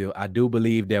spoiled, I do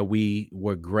believe that we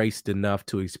were graced enough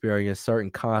to experience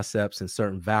certain concepts and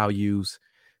certain values,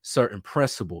 certain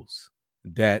principles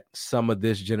that some of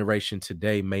this generation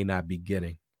today may not be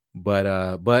getting. But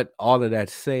all of that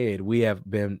said, we have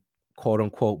been quote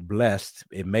unquote blessed.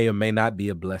 It may or may not be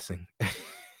a blessing.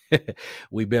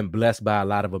 We've been blessed by a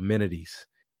lot of amenities.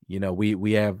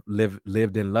 We have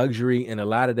lived in luxury, and a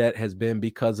lot of that has been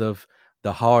because of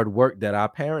the hard work that our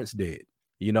parents did.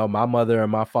 My mother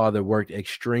and my father worked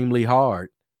extremely hard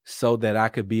so that I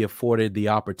could be afforded the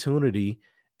opportunity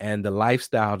and the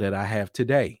lifestyle that I have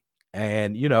today.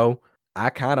 And I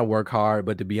kind of work hard,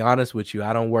 but to be honest with you,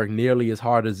 I don't work nearly as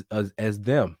hard as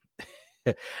them.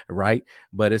 Right?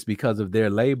 But it's because of their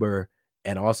labor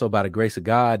and also by the grace of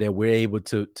God that we're able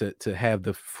to have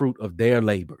the fruit of their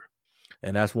labor.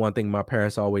 And that's one thing my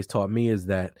parents always taught me, is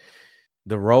that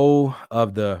the role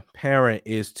of the parent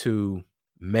is to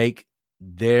make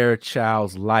their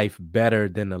child's life better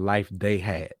than the life they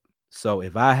had. So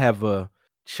if I have a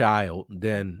child,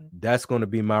 then that's going to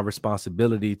be my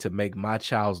responsibility to make my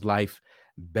child's life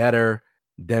better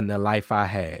than the life I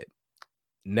had.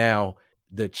 Now,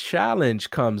 the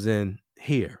challenge comes in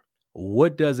here.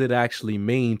 What does it actually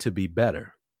mean to be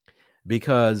better?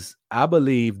 Because I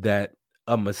believe that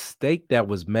a mistake that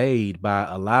was made by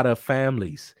a lot of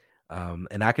families,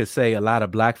 and I could say a lot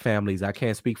of Black families, I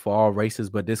can't speak for all races,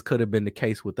 but this could have been the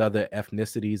case with other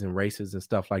ethnicities and races and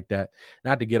stuff like that.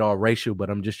 Not to get all racial, but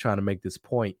I'm just trying to make this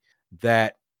point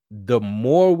that the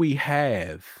more we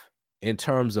have in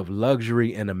terms of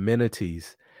luxury and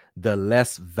amenities, the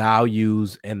less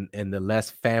values and the less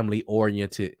family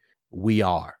oriented we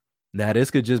are. Now,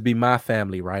 this could just be my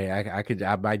family, right?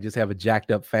 I might just have a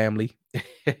jacked up family.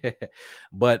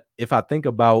 But if I think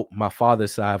about my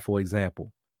father's side, for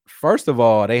example, first of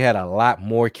all, they had a lot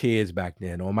more kids back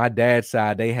then. On my dad's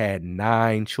side, they had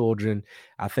 9 children.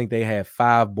 I think they had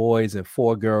 5 boys and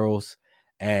 4 girls,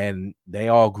 and they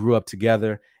all grew up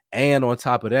together. And on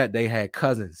top of that, they had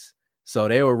cousins. So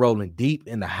they were rolling deep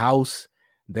in the house.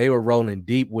 They were rolling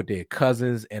deep with their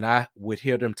cousins. And I would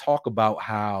hear them talk about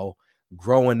how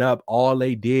growing up, all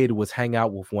they did was hang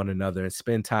out with one another and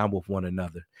spend time with one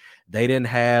another. They didn't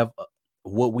have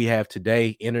what we have today,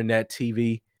 internet,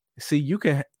 TV. See, you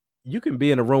can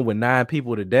be in a room with 9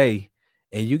 people today,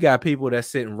 and you got people that's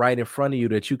sitting right in front of you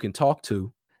that you can talk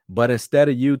to. But instead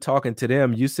of you talking to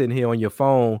them, you sitting here on your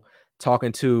phone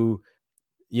talking to,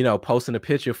 posting a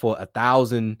picture for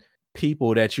 1,000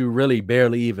 people that you really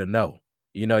barely even know.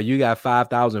 You got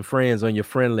 5,000 friends on your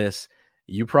friend list.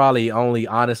 You probably only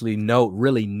honestly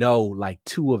really know like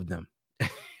 2 of them.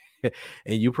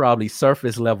 And you probably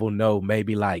surface level know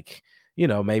maybe like,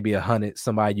 maybe 100,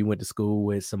 somebody you went to school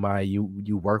with, somebody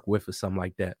you work with or something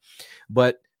like that.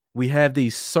 But we have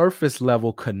these surface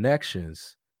level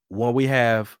connections when we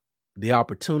have the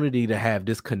opportunity to have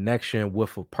this connection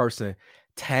with a person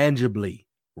tangibly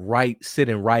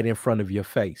sitting right in front of your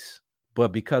face.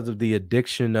 But because of the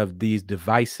addiction of these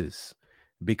devices,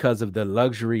 because of the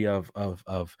luxury of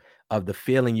the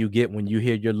feeling you get when you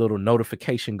hear your little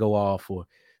notification go off, or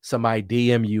somebody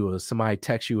DM you, or somebody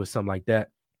text you, or something like that,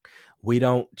 we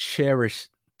don't cherish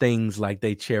things like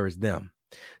they cherish them.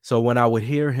 So when I would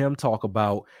hear him talk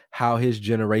about how his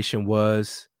generation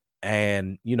was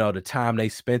and, the time they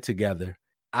spent together,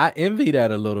 I envy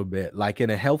that a little bit, like in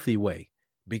a healthy way,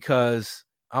 because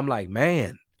I'm like,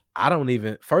 man, I don't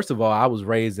even, first of all, I was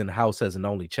raised in a house as an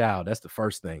only child. That's the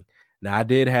first thing. Now, I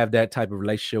did have that type of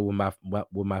relationship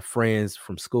with my friends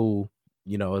from school.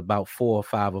 About 4 or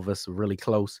 5 of us were really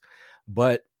close.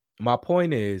 But my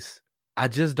point is, I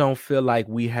just don't feel like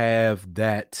we have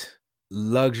that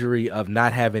luxury of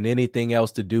not having anything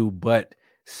else to do but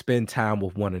spend time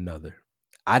with one another.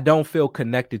 I don't feel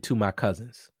connected to my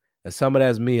cousins. And some of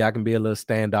that's me. I can be a little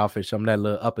standoffish. I'm that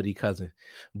little uppity cousin.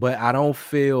 But I don't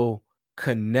feel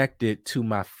connected to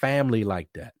my family like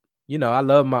that. I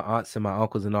love my aunts and my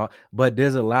uncles and all, but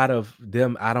there's a lot of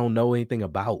them I don't know anything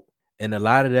about. And a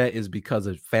lot of that is because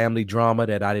of family drama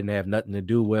that I didn't have nothing to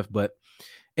do with. But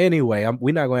anyway,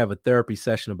 we're not going to have a therapy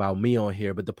session about me on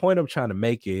here. But the point I'm trying to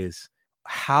make is,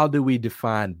 how do we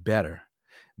define better?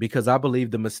 Because I believe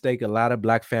the mistake a lot of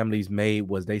Black families made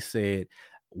was they said,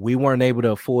 we weren't able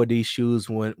to afford these shoes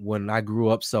when I grew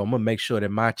up. So I'm gonna make sure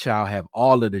that my child have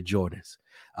all of the Jordans.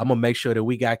 I'm gonna make sure that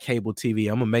we got cable TV.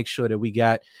 I'm gonna make sure that we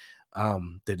got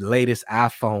the latest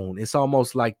iPhone. It's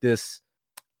almost like this.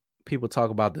 People talk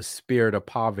about the spirit of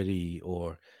poverty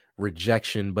or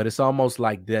rejection, but it's almost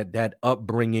like that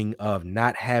upbringing of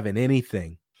not having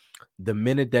anything. The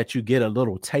minute that you get a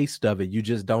little taste of it, you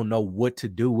just don't know what to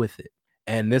do with it.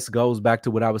 And this goes back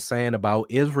to what I was saying about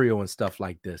Israel and stuff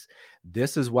like this.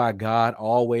 This is why God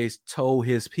always told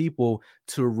his people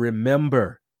to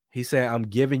remember. He said, I'm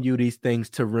giving you these things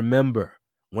to remember.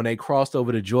 When they crossed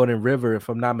over the Jordan River, if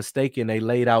I'm not mistaken, they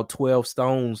laid out 12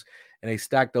 stones and they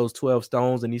stacked those 12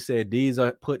 stones. And he said, these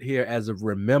are put here as a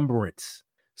remembrance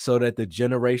so that the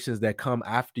generations that come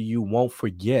after you won't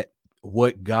forget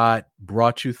what God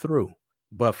brought you through.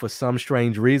 But for some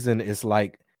strange reason, it's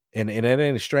like, and it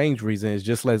ain't a strange reason. It's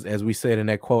just as we said in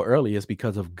that quote earlier, it's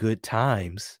because of good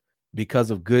times.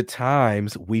 Because of good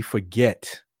times, we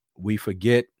forget. We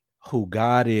forget who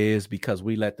God is because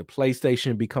we let the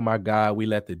PlayStation become our God. We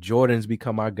let the Jordans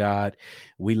become our God.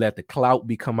 We let the clout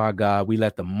become our God. We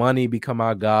let the money become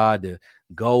our God. The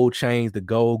gold chains, the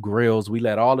gold grills. We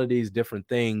let all of these different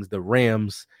things, the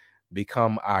rims,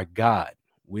 become our God.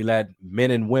 We let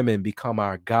men and women become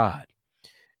our God.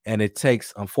 And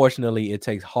unfortunately, it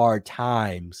takes hard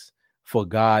times for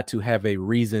God to have a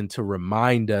reason to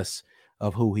remind us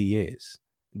of who he is.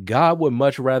 God would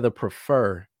much rather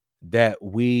prefer that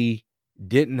we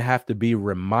didn't have to be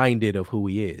reminded of who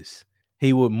he is.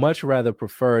 He would much rather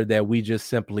prefer that we just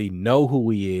simply know who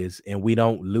he is and we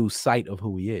don't lose sight of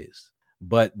who he is.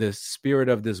 But the spirit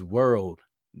of this world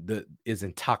is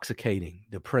intoxicating.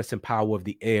 The prince and power of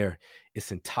the air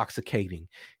is intoxicating.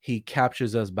 He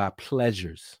captures us by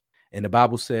pleasures. And the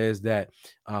Bible says that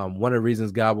one of the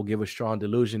reasons God will give a strong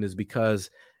delusion is because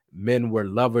men were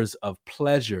lovers of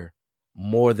pleasure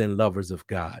more than lovers of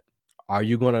God. Are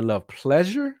you going to love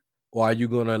pleasure or are you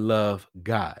going to love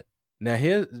God? Now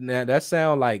that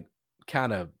sounds like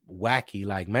kind of wacky.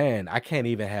 Like, man, I can't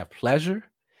even have pleasure.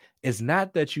 It's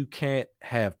not that you can't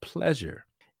have pleasure.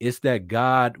 It's that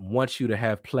God wants you to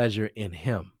have pleasure in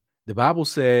him. The Bible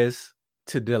says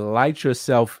to delight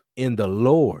yourself in the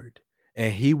Lord,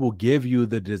 and he will give you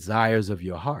the desires of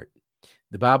your heart.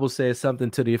 The Bible says something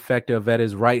to the effect of at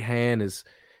his right hand is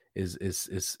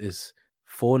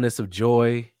fullness of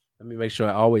joy. Let me make sure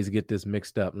I always get this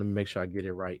mixed up. Let me make sure I get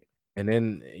it right. And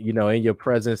then, in your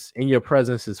presence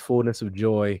is fullness of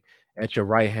joy. At your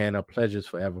right hand are pleasures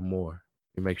forevermore.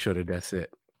 Let me make sure that that's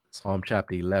it. Psalm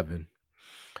chapter 11.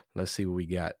 Let's see what we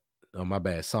got. Oh, my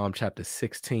bad. Psalm chapter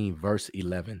 16, verse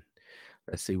 11.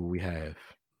 Let's see what we have.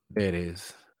 There it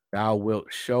is. Thou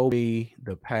wilt show me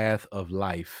the path of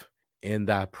life. In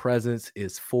thy presence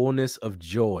is fullness of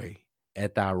joy.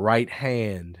 At thy right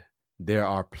hand, there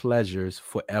are pleasures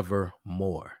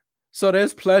forevermore. So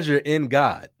there's pleasure in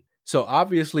God. So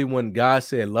obviously when God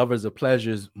said lovers of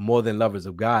pleasures more than lovers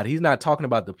of God, he's not talking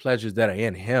about the pleasures that are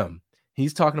in him.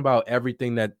 He's talking about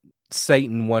everything that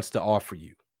Satan wants to offer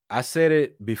you. I said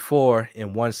it before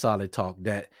in One Solid Talk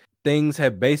that things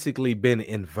have basically been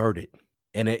inverted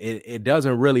and it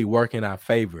doesn't really work in our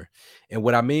favor. And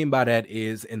what I mean by that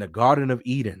is in the Garden of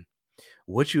Eden,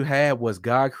 what you had was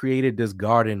God created this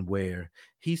garden where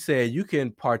he said you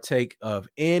can partake of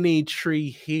any tree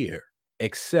here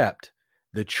except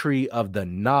the tree of the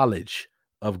knowledge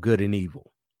of good and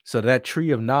evil. So that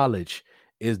tree of knowledge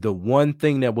is the one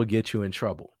thing that will get you in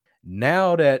trouble.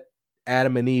 Now that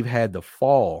Adam and Eve had the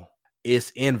fall,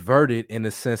 it's inverted in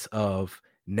the sense of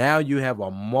now you have a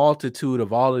multitude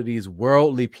of all of these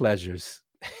worldly pleasures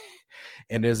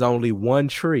and there's only one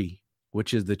tree,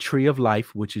 which is the tree of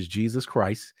life, which is Jesus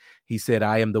Christ. He said,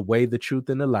 I am the way, the truth,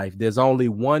 and the life. There's only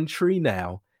one tree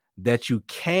now that you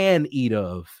can eat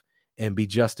of and be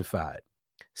justified.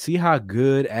 See how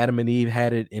good Adam and Eve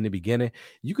had it in the beginning?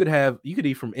 You could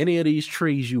eat from any of these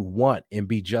trees you want and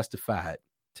be justified.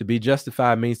 To be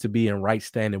justified means to be in right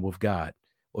standing with God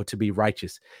or to be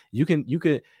righteous. You can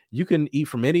eat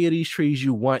from any of these trees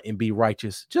you want and be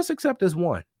righteous. Just accept this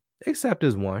one. Accept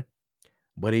this one.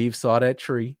 But Eve saw that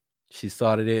tree. She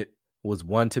saw that it was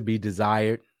one to be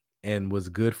desired and was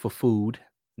good for food.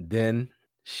 Then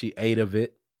she ate of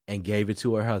it and gave it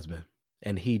to her husband,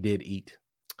 and he did eat.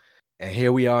 And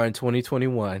here we are in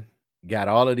 2021, got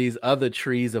all of these other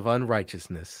trees of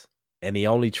unrighteousness, and the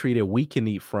only tree that we can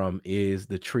eat from is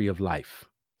the tree of life.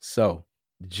 So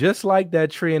just like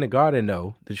that tree in the garden,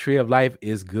 though, the tree of life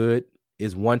is good,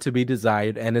 is one to be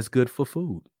desired, and it's good for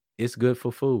food. It's good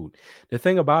for food. The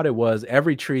thing about it was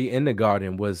every tree in the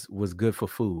garden was good for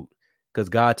food because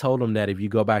God told them that if you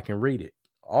go back and read it,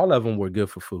 all of them were good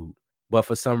for food. But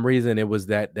for some reason, it was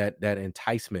that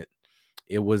enticement.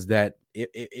 It was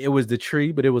it was the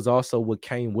tree, but it was also what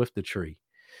came with the tree,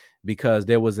 because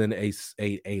there was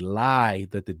a lie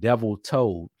that the devil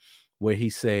told, where he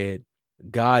said,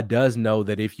 God does know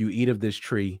that if you eat of this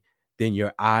tree, then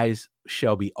your eyes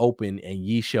shall be open and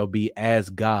ye shall be as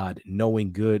God,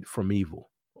 knowing good from evil,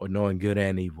 or knowing good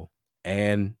and evil.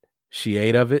 And she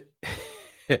ate of it.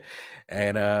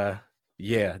 And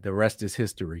yeah, the rest is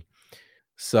history.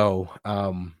 So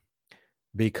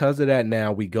because of that,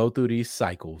 now we go through these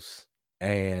cycles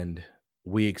and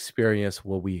we experience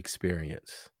what we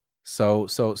experience. So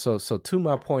to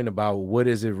my point about what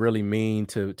does it really mean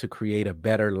to create a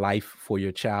better life for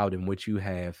your child and what you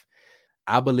have,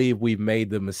 I believe we've made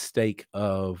the mistake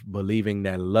of believing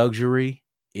that luxury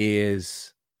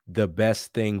is the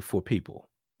best thing for people.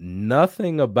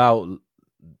 Nothing about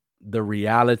the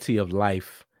reality of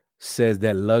life says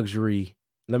that luxury.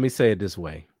 Let me say it this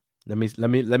way. Let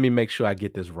me make sure I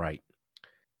get this right.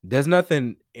 There's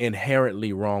nothing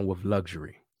inherently wrong with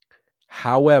luxury.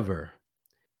 However,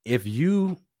 if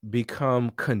you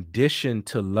become conditioned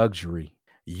to luxury,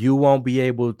 you won't be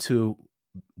able to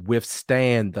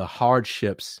withstand the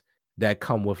hardships that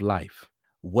come with life.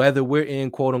 Whether we're in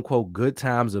quote unquote good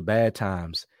times or bad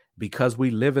times, because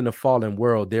we live in a fallen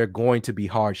world, there are going to be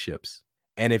hardships.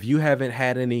 And if you haven't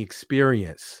had any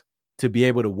experience to be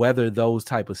able to weather those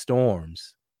type of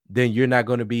storms, then you're not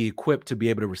going to be equipped to be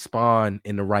able to respond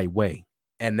in the right way.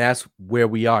 And that's where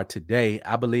we are today.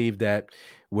 I believe that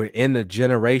we're in the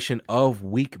generation of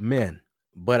weak men,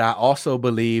 but I also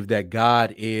believe that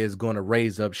God is going to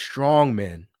raise up strong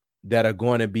men that are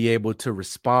going to be able to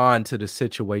respond to the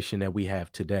situation that we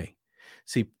have today.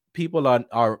 See, people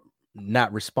are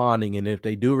not responding, and if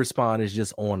they do respond, it's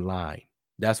just online.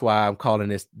 That's why I'm calling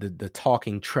this the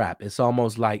talking trap. It's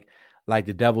almost like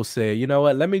the devil said, you know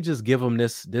what? Let me just give them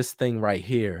this thing right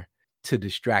here to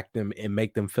distract them and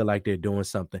make them feel like they're doing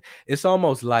something. It's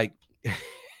almost like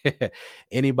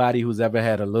anybody who's ever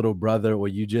had a little brother, or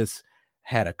you just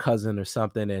had a cousin or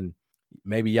something, and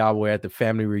maybe y'all were at the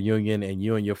family reunion and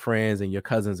you and your friends and your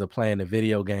cousins are playing a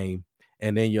video game,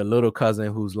 and then your little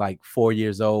cousin who's like 4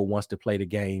 years old wants to play the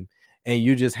game, and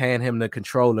you just hand him the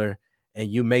controller and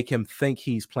you make him think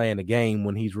he's playing the game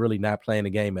when he's really not playing the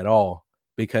game at all,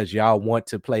 because y'all want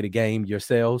to play the game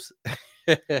yourselves.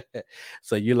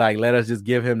 So you like, let us just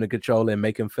give him the controller and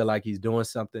make him feel like he's doing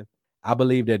something. I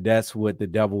believe that that's what the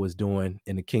devil is doing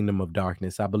in the kingdom of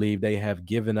darkness. I believe they have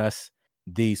given us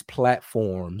these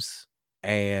platforms,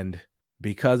 and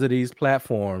because of these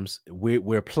platforms,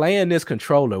 we're playing this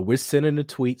controller. We're sending the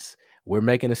tweets. We're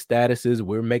making the statuses.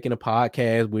 We're making a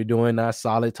podcast. We're doing our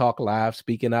Solid Talk Live,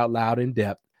 speaking out loud in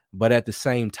depth. But at the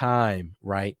same time,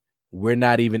 right, we're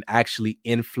not even actually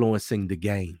influencing the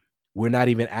game. We're not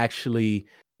even actually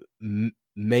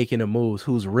making the moves.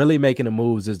 Who's really making the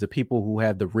moves is the people who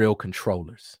have the real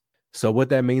controllers. So what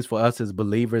that means for us as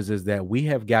believers is that we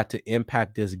have got to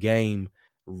impact this game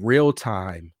real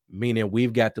time, meaning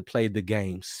we've got to play the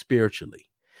game spiritually.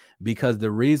 Because the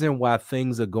reason why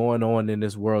things are going on in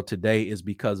this world today is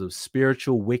because of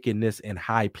spiritual wickedness in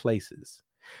high places.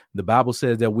 The Bible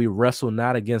says that we wrestle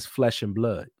not against flesh and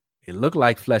blood. It looked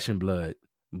like flesh and blood,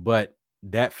 but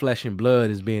that flesh and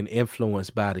blood is being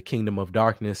influenced by the kingdom of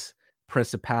darkness,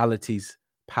 principalities,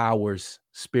 powers,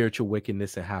 spiritual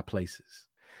wickedness in high places.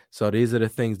 So these are the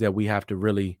things that we have to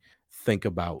really think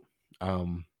about.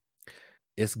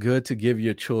 It's good to give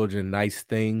your children nice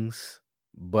things,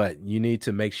 but you need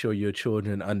to make sure your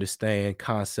children understand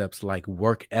concepts like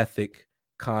work ethic,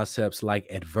 concepts like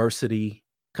adversity,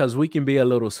 because we can be a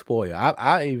little spoiled.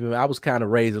 I was kind of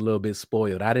raised a little bit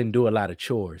spoiled. I didn't do a lot of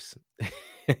chores.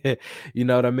 You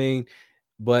know what I mean?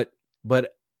 But by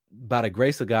the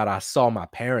grace of God, I saw my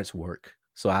parents work,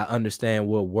 so I understand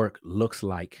what work looks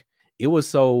like. It was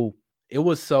so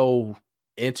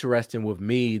interesting with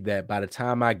me that by the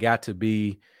time I got to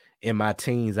be in my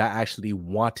teens, I actually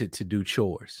wanted to do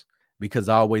chores, because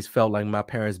I always felt like my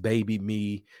parents babied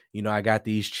me. You know, I got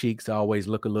these cheeks. I always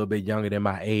look a little bit younger than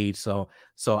my age. So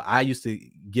I used to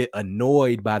get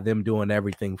annoyed by them doing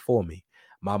everything for me.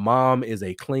 My mom is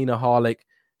a cleanaholic.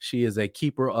 She is a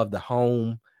keeper of the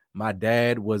home. My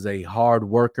dad was a hard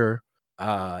worker.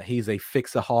 He's a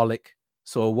fixaholic.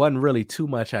 So it wasn't really too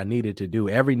much I needed to do.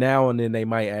 Every now and then they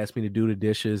might ask me to do the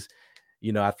dishes.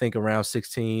 You know, I think around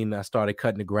 16, I started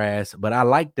cutting the grass, but I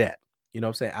like that. You know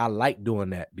what I'm saying? I like doing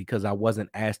that because I wasn't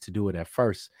asked to do it at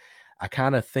first. I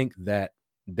kind of think that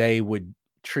they would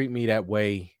treat me that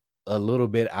way a little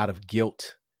bit out of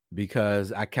guilt,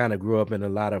 because I kind of grew up in a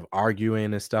lot of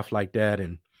arguing and stuff like that.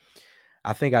 And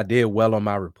I think I did well on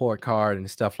my report card and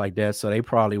stuff like that. So they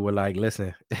probably were like,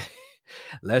 listen,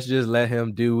 Let's just let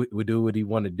him do what he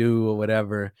want to do or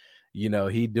whatever. He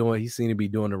seemed to be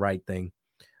doing the right thing.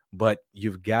 But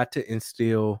you've got to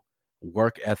instill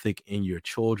work ethic in your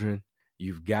children.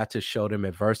 You've got to show them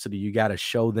adversity. You got to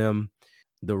show them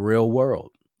the real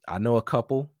world. I know a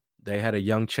couple, they had a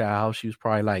young child. She was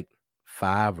probably like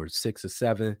 5 or 6 or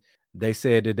 7. They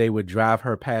said that they would drive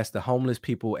her past the homeless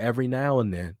people every now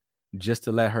and then just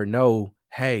to let her know,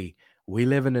 hey, we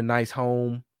live in a nice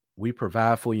home. We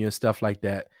provide for you and stuff like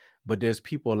that. But there's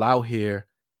people out here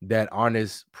that aren't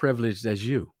as privileged as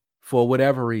you for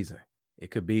whatever reason.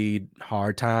 It could be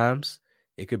hard times.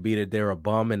 It could be that they're a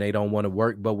bum and they don't want to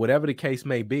work. But whatever the case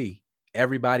may be,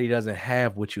 everybody doesn't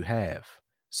have what you have.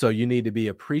 So you need to be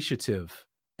appreciative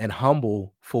and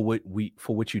humble for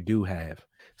what you do have.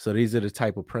 So these are the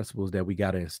type of principles that we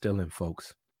got to instill in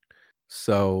folks.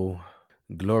 So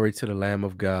glory to the Lamb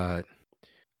of God.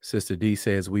 Sister D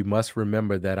says, we must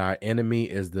remember that our enemy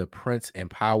is the prince and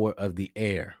power of the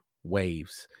air,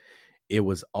 waves. It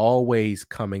was always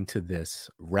coming to this,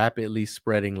 rapidly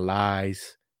spreading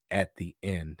lies at the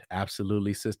end.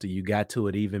 Absolutely, sister. You got to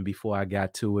it even before I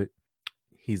got to it.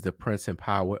 He's the prince and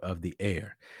power of the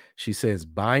air. She says,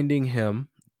 binding him,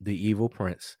 the evil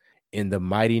prince, in the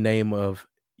mighty name of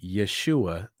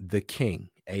Yeshua, the King.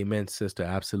 Amen, sister.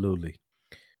 Absolutely.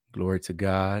 Glory to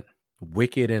God.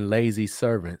 Wicked and lazy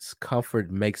servants,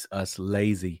 comfort makes us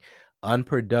lazy,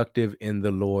 unproductive in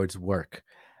the Lord's work.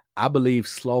 I believe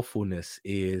slothfulness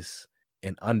is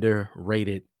an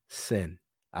underrated sin.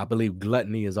 I believe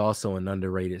gluttony is also an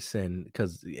underrated sin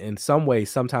because in some ways,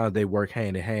 sometimes they work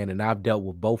hand in hand, and I've dealt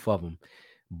with both of them,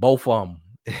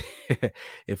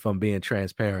 if I'm being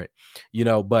transparent,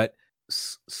 but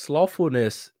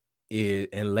slothfulness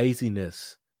and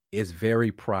laziness is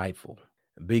very prideful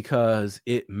because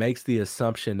it makes the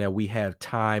assumption that we have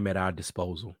time at our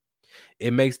disposal.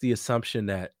 It makes the assumption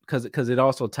that because it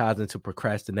also ties into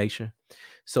procrastination.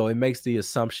 So it makes the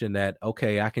assumption that,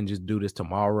 okay, I can just do this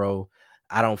tomorrow.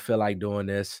 I don't feel like doing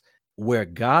this. Where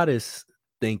God is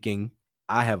thinking,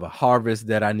 I have a harvest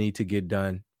that I need to get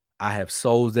done. I have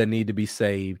souls that need to be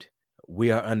saved.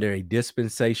 We are under a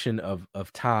dispensation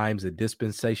of times, a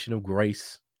dispensation of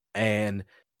grace. And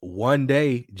one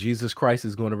day Jesus Christ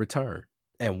is going to return.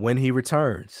 And when he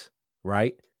returns,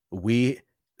 right, we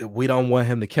don't want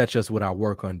him to catch us with our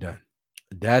work undone.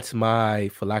 That's my,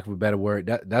 for lack of a better word,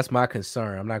 that's my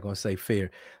concern. I'm not going to say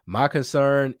fear. My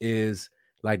concern is,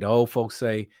 like the old folks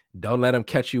say, don't let them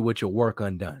catch you with your work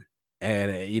undone.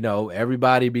 And,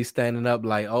 everybody be standing up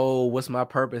like, oh, what's my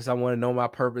purpose? I want to know my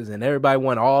purpose. And everybody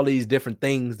want all these different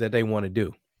things that they want to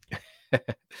do.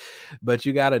 But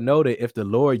you got to know that if the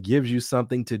Lord gives you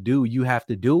something to do, you have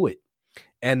to do it.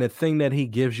 And the thing that he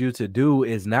gives you to do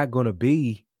is not going to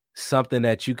be something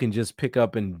that you can just pick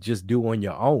up and just do on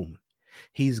your own.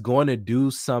 He's going to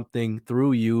do something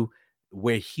through you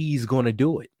where he's going to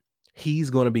do it. He's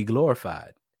going to be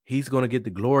glorified. He's going to get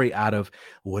the glory out of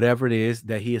whatever it is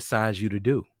that he assigns you to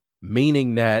do,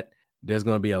 meaning that there's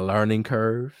going to be a learning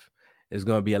curve. There's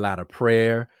going to be a lot of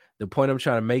prayer. The point I'm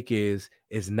trying to make is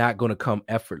it's not going to come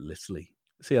effortlessly.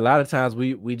 See, a lot of times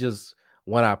we just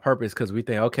want our purpose because we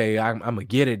think, okay, I'm going to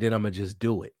get it, then I'm going to just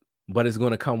do it. But it's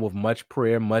going to come with much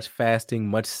prayer, much fasting,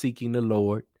 much seeking the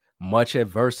Lord, much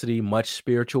adversity, much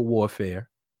spiritual warfare.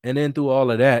 And then through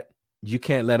all of that, you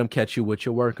can't let them catch you with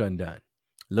your work undone.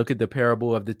 Look at the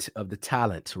parable of the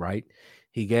talents, right?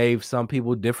 He gave some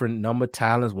people different number of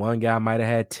talents. One guy might have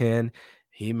had 10.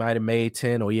 He might have made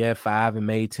 10, or he had 5 and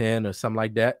made 10 or something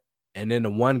like that. And then the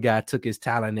one guy took his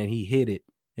talent and he hid it.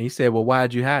 And he said, well,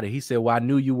 why'd you hide it? He said, well, I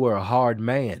knew you were a hard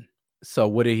man. So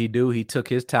what did he do? He took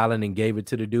his talent and gave it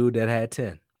to the dude that had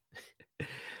 10.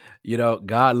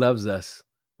 God loves us.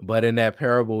 But in that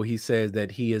parable, he says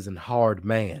that he is a hard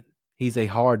man. He's a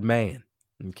hard man.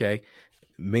 Okay.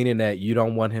 Meaning that you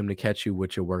don't want him to catch you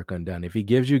with your work undone. If he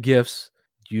gives you gifts,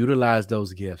 utilize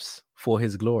those gifts for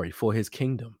his glory, for his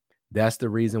kingdom. That's the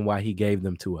reason why he gave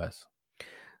them to us.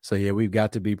 So yeah, we've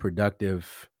got to be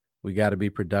productive. We got to be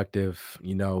productive.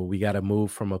 We got to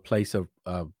move from a place of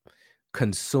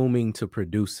consuming to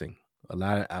producing.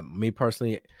 Me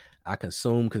personally, I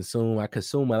consume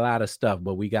a lot of stuff,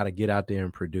 but we got to get out there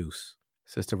and produce.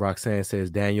 Sister Roxanne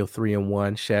says Daniel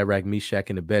 3:1, Shadrach, Meshach,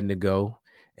 and Abednego,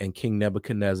 and King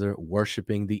Nebuchadnezzar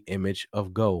worshiping the image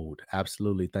of gold.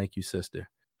 Absolutely. Thank you, sister,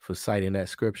 for citing that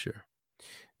scripture.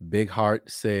 Big Heart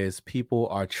says people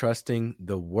are trusting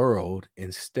the world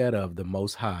instead of the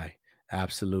Most High.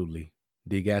 Absolutely.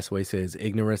 D. Gasway says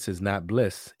ignorance is not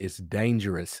bliss. It's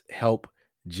dangerous. Help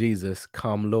Jesus,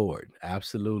 come Lord.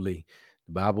 Absolutely.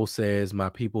 The Bible says my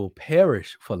people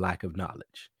perish for lack of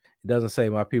knowledge. It doesn't say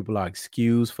my people are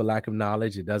excused for lack of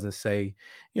knowledge. It doesn't say,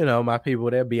 my people,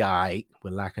 they'll be all right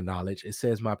with lack of knowledge. It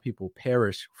says my people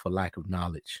perish for lack of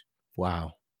knowledge.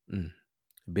 Wow.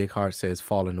 Big Heart says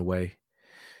falling away.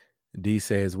 D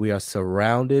says we are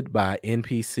surrounded by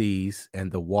NPCs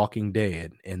and the Walking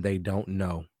Dead, and they don't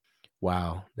know.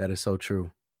 Wow, that is so true.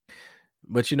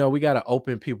 But we got to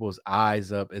open people's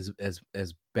eyes up as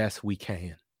best we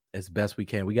can. As best we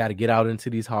can. We got to get out into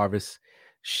these harvests,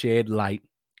 shed light,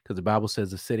 because the Bible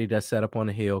says the city that's set up on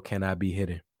a hill cannot be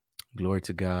hidden. Glory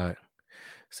to God.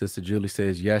 Sister Julie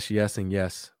says, yes, yes, and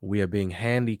yes. We are being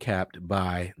handicapped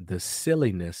by the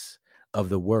silliness of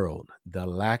the world, the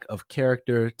lack of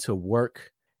character to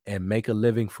work and make a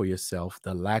living for yourself,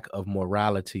 the lack of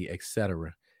morality,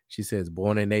 etc. She says,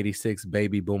 born in 86,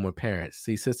 baby boomer parents.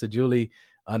 See, Sister Julie,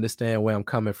 understand where I'm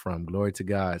coming from. Glory to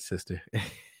God, sister.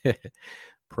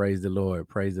 Praise the Lord.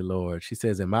 Praise the Lord. She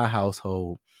says, in my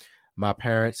household, my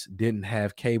parents didn't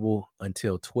have cable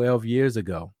until 12 years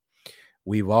ago.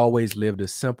 We've always lived a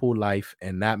simple life,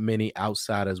 and not many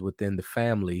outsiders within the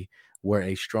family. We're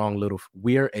a strong little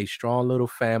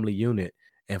family unit,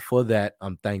 and for that,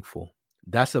 I'm thankful.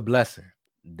 That's a blessing.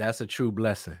 That's a true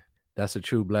blessing. That's a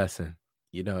true blessing.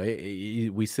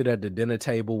 We sit at the dinner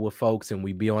table with folks, and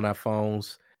we be on our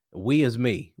phones. We is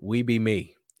me. We be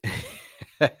me.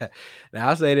 Now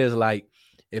I'll say this: like,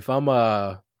 if I'm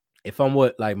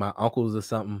with like my uncles or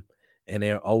something, and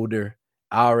they're older,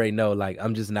 I already know, like,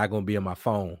 I'm just not going to be on my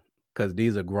phone because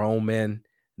these are grown men.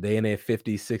 They in their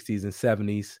 50s, 60s, and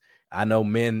 70s. I know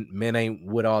men ain't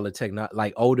with all the technology,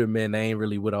 like older men, they ain't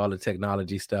really with all the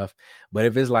technology stuff. But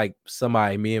if it's like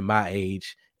somebody, me and my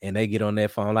age, and they get on their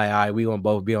phone, like, all right, we going to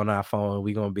both be on our phone.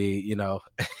 We going to be,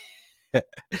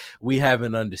 we have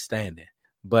an understanding.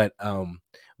 But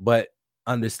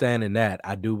understanding that,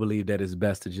 I do believe that it's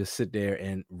best to just sit there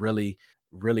and really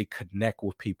connect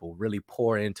with people, really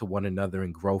pour into one another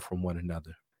and grow from one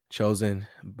another. Chosen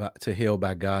to heal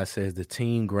by God says the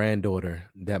teen granddaughter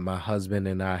that my husband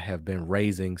and I have been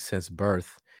raising since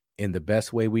birth in the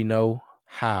best way we know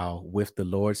how, with the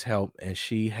Lord's help, and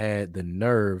she had the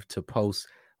nerve to post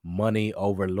money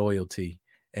over loyalty,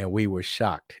 and we were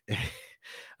shocked.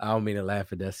 I don't mean to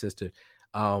laugh at that, sister.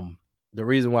 The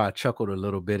reason why I chuckled a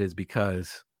little bit is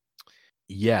because,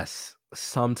 yes,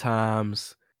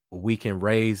 sometimes we can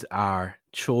raise our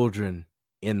children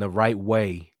in the right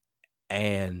way,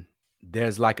 and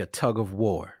there's like a tug of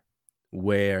war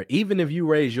where even if you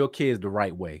raise your kids the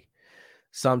right way,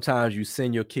 sometimes you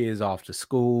send your kids off to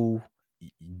school,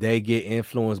 they get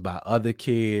influenced by other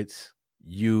kids.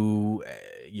 Your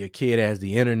kid has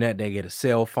the internet, they get a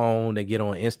cell phone, they get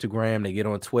on Instagram, they get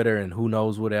on Twitter, and who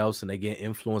knows what else, and they get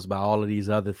influenced by all of these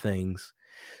other things.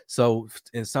 So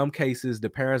in some cases, the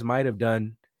parents might have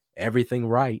done everything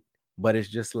right, but it's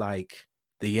just like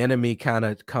the enemy kind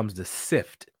of comes to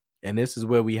sift. And this is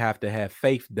where we have to have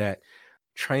faith that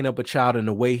train up a child in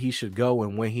the way he should go,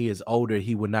 and when he is older,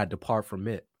 he will not depart from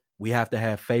it. We have to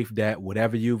have faith that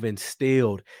whatever you've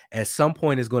instilled at some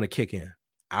point is going to kick in.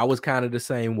 I was kind of the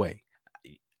same way.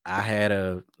 I had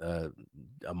a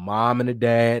mom and a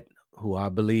dad who I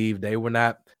believe they were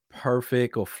not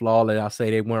perfect or flawless. I'll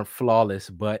say they weren't flawless,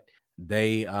 but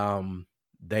they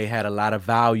had a lot of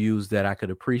values that I could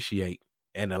appreciate,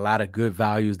 and a lot of good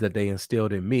values that they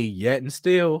instilled in me. Yet and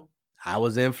still, I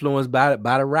was influenced by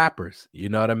the rappers. You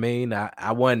know what I mean?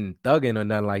 I wasn't thugging or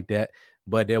nothing like that,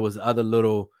 but there was other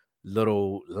little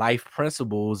life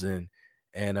principles and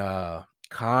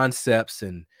concepts,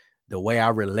 and the way I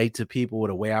relate to people,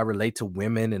 the way I relate to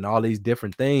women, and all these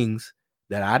different things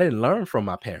that I didn't learn from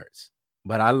my parents,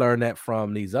 but I learned that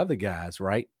from these other guys,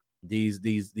 right? These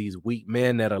weak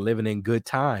men that are living in good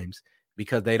times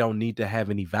because they don't need to have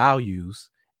any values,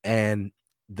 and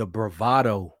the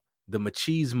bravado, the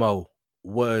machismo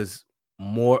was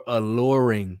more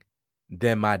alluring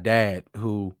than my dad,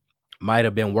 who might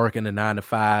have been working a 9 to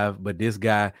 5, but this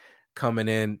guy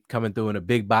coming through in a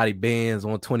big body Benz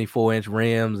on 24-inch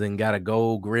rims and got a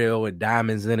gold grill with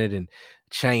diamonds in it and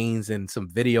chains and some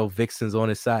video vixens on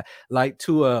his side. Like,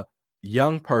 to a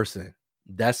young person,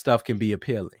 that stuff can be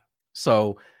appealing.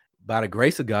 So by the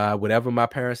grace of God, whatever my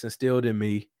parents instilled in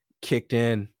me kicked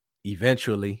in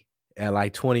eventually at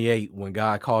like 28 when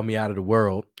God called me out of the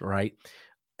world, right?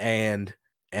 And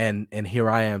here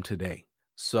I am today.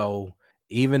 So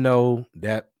even though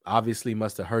that obviously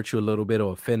must have hurt you a little bit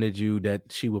or offended you that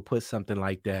she would put something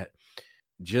like that,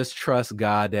 just trust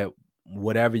God that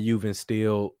whatever you've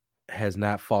instilled has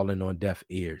not fallen on deaf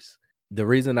ears. The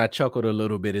reason I chuckled a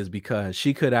little bit is because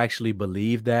she could actually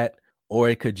believe that, or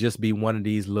it could just be one of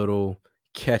these little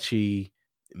catchy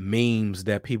memes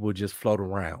that people just float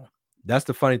around. That's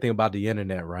the funny thing about the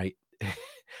internet, right?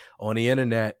 On the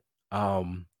internet,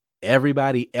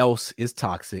 everybody else is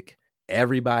toxic.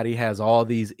 Everybody has all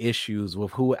these issues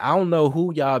with who I don't know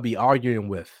who y'all be arguing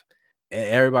with. And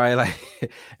everybody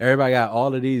like everybody got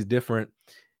all of these different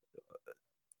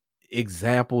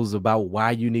examples about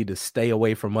why you need to stay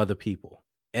away from other people.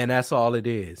 And that's all it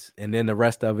is. And then the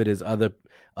rest of it is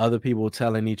other people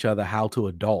telling each other how to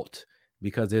adult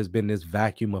because there's been this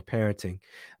vacuum of parenting.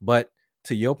 But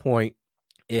to your point,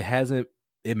 it hasn't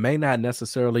it may not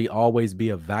necessarily always be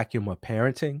a vacuum of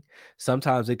parenting.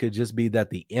 Sometimes it could just be that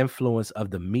the influence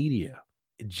of the media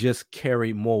just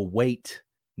carry more weight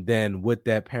than what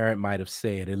that parent might have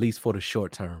said, at least for the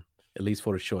short term. At least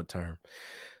for the short term.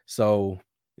 So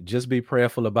just be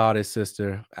prayerful about it,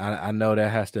 sister. I know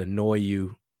that has to annoy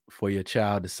you for your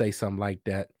child to say something like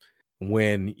that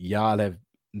when y'all have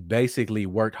basically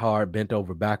worked hard, bent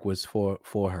over backwards for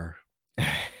her.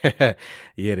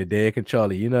 Yeah, the dead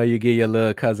controller. You know, you get your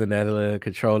little cousin that little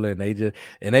controller, and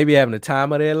they be having the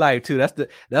time of their life too. That's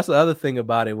the other thing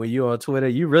about it. When you're on Twitter,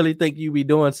 you really think you be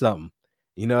doing something.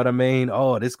 You know what I mean?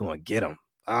 Oh, this gonna get them.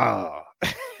 Oh,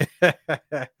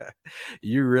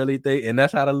 you really think? And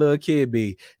that's how the little kid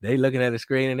be. They looking at the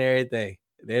screen and everything.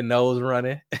 Their nose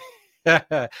running,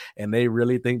 and they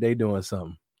really think they doing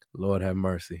something. Lord have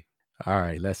mercy. All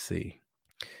right, let's see.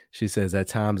 She says, at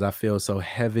times I feel so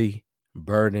heavy,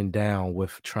 burdened down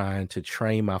with trying to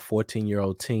train my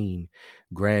 14-year-old teen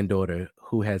granddaughter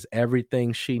who has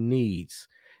everything she needs.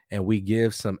 And we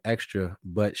give some extra,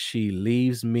 but she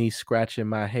leaves me scratching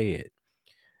my head.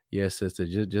 Yes, sister,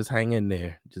 just hang in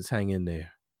there. Just hang in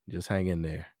there. Just hang in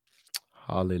there.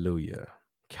 Hallelujah.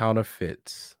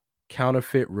 Counterfeits.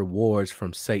 Counterfeit rewards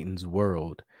from Satan's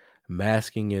world,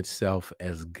 masking itself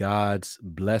as God's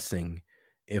blessing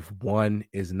if one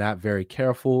is not very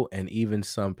careful, and even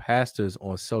some pastors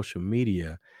on social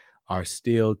media are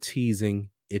still teasing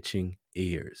itching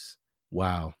ears.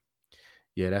 Wow.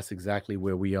 Yeah, that's exactly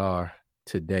where we are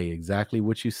today. Exactly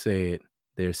what you said.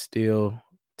 They're still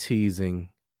teasing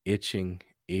itching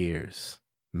ears.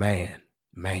 Man,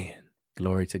 man.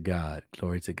 Glory to God.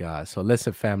 Glory to God. So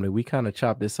listen, family, we kind of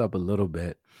chopped this up a little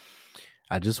bit.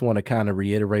 I just want to kind of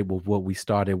reiterate with what we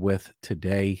started with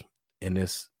today in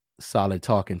this solid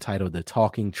talk entitled The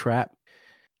Talking Trap.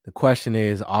 The question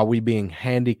is, are we being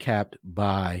handicapped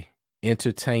by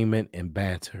entertainment and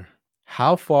banter?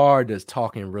 How far does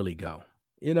talking really go?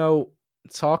 You know,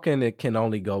 talking, it can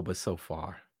only go but so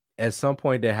far. At some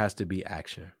point, there has to be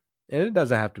action. And it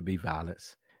doesn't have to be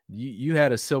violence. You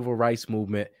had a civil rights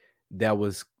movement that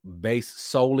was based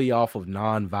solely off of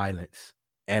nonviolence,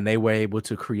 and they were able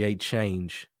to create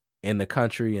change in the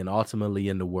country and ultimately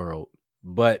in the world.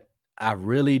 But I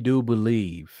really do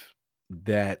believe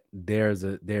that there's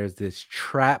this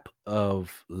trap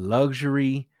of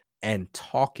luxury and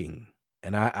talking.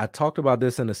 And I talked about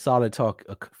this in a solid talk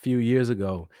a few years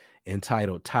ago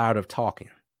entitled Tired of Talking,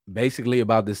 basically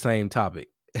about the same topic.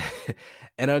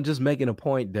 And I'm just making a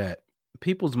point that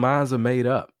people's minds are made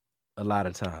up a lot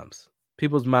of times.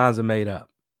 People's minds are made up.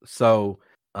 So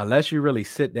unless you really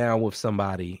sit down with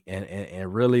somebody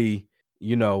and really,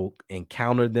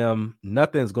 encounter them,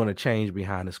 nothing's going to change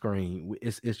behind the screen.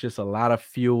 It's just a lot of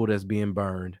fuel that's being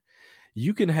burned.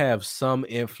 You can have some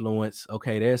influence.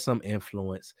 Okay, there's some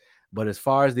influence. But as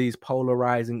far as these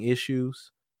polarizing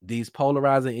issues,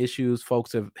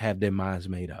 folks have their minds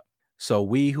made up. So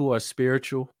we who are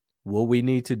spiritual, what we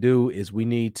need to do is we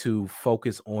need to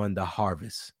focus on the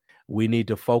harvest. We need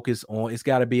to focus on, it's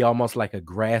got to be almost like a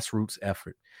grassroots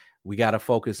effort. We got to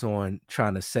focus on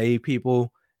trying to save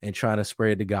people and trying to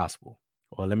spread the gospel.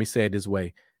 Or let me say it this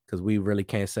way, because we really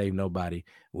can't save nobody.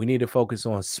 We need to focus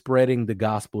on spreading the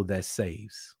gospel that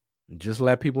saves. Just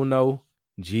let people know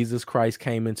Jesus Christ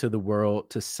came into the world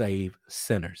to save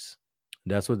sinners.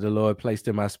 That's what the Lord placed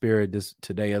in my spirit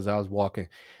today as I was walking.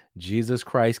 Jesus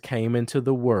Christ came into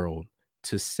the world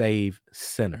to save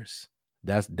sinners.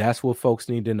 That's what folks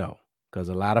need to know, because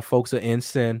a lot of folks are in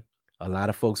sin. A lot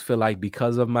of folks feel like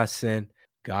because of my sin,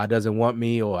 God doesn't want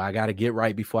me, or I got to get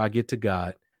right before I get to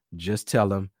God. Just tell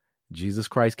them Jesus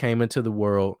Christ came into the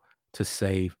world to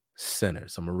save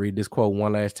sinners. I'm going to read this quote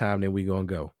one last time, then we're going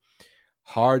to go.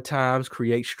 Hard times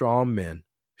create strong men.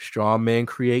 Strong men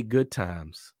create good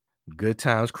times. Good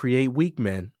times create weak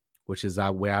men, which is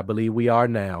where I believe we are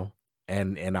now.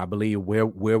 And I believe where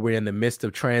we're in the midst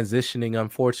of transitioning,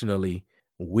 unfortunately,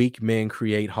 weak men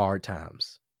create hard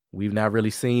times. We've not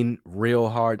really seen real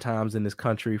hard times in this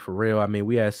country for real. I mean,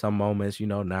 we had some moments,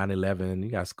 9/11, you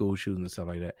got school shootings and stuff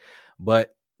like that.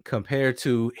 But compared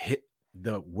to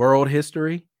the world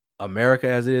history, America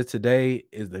as it is today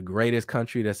is the greatest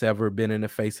country that's ever been in the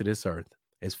face of this earth.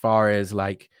 as far as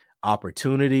like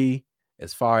opportunity,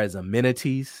 as far as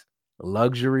amenities,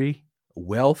 luxury,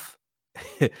 wealth.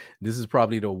 This is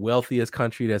probably the wealthiest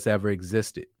country that's ever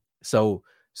existed. So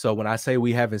when I say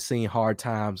we haven't seen hard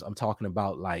times, I'm talking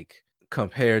about like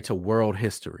compared to world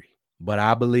history. But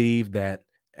I believe that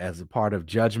as a part of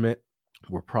judgment,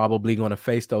 we're probably going to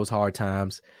face those hard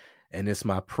times. And it's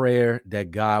my prayer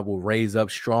that God will raise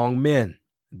up strong men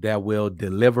that will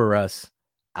deliver us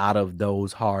out of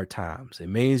those hard times. It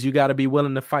means you got to be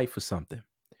willing to fight for something.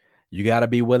 You got to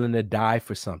be willing to die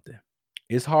for something.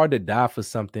 It's hard to die for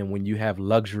something when you have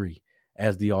luxury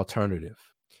as the alternative.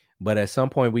 But at some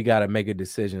point, we got to make a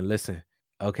decision. Listen,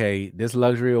 okay, this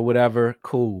luxury or whatever,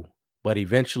 cool. But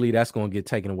eventually that's going to get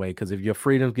taken away, because if your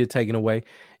freedoms get taken away,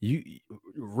 you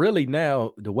really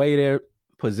now, the way they're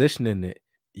positioning it,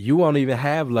 you won't even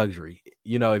have luxury,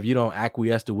 if you don't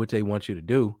acquiesce to what they want you to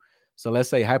do. So let's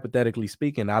say, hypothetically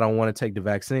speaking, I don't want to take the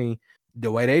vaccine. The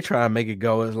way they try and make it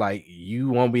go is like, you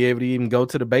won't be able to even go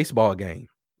to the baseball game.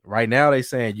 Right now, they're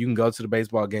saying you can go to the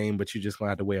baseball game, but you're just going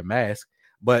to have to wear a mask.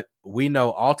 But we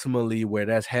know ultimately where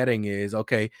that's heading is,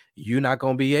 okay, you're not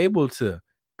going to be able to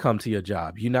come to your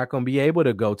job. You're not going to be able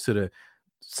to go to the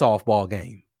softball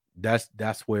game.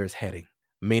 That's where it's heading,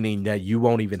 meaning that you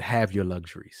won't even have your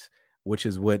luxuries, which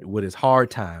is what is hard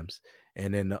times.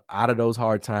 And then out of those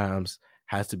hard times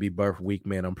has to be birth week,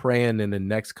 man. I'm praying in the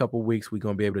next couple of weeks, we're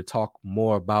going to be able to talk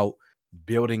more about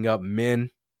building up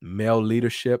male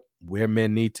leadership, where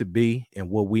men need to be and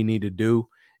what we need to do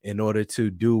in order to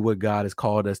do what God has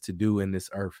called us to do in this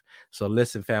earth. So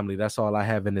listen, family, that's all I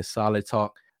have in this solid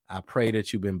talk. I pray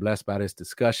that you've been blessed by this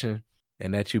discussion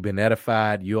and that you've been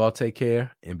edified. You all take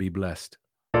care and be blessed.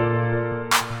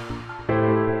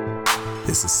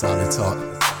 This is Solid Talk.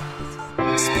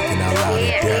 Speaking out loud in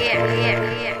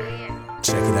depth.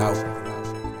 Check it out.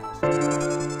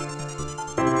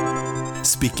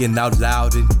 Speaking out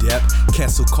loud in depth.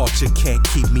 Cancel culture can't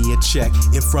keep me in check.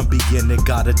 And from beginning,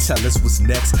 gotta tell us what's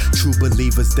next. True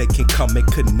believers, they can come and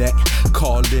connect.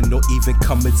 Call in or even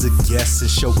come as a guest and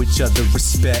show each other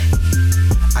respect.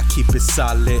 I keep it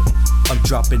solid. I'm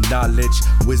dropping knowledge,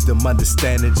 wisdom,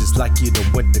 understanding, just like you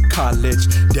done went to college.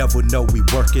 Devil know we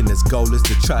working, his goal is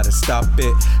to try to stop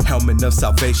it. Helmet of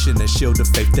salvation and shield of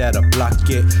faith that'll block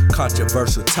it.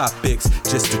 Controversial topics,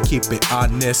 just to keep it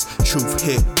honest. Truth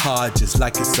hit hard, just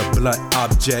like it's a blunt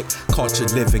object. Culture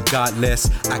living godless,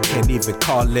 I can't even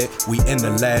call it. We in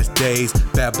the last days,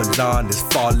 Babylon is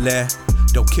falling.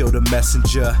 Don't kill the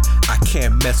messenger, I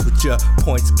can't mess with ya.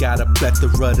 Points got a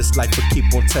plethora, this life will keep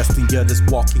on testing ya. This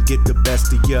walk can get the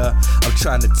best of ya. I'm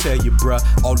trying to tell you, bruh,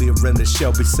 only around the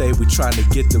Shelby say we trying to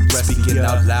get the rest of ya. Speaking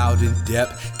out loud in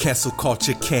depth, cancel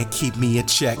culture can't keep me in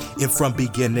check. And from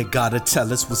beginning, gotta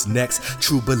tell us what's next.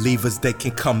 True believers, they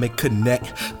can come and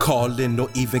connect. Call in or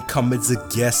even come as a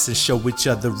guest and show each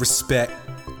other respect.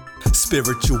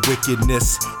 Spiritual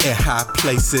wickedness in high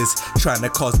places, trying to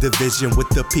cause division with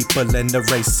the people and the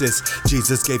races.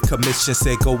 Jesus gave commission,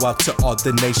 say go out to all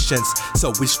the nations.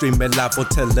 So we streaming live on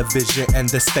television and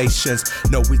the stations.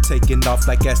 No, we taking off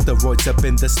like asteroids up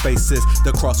in the spaces.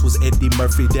 The cross was Eddie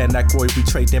Murphy, then Aykroyd, we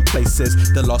trading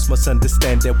places. The lost must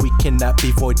understand that we cannot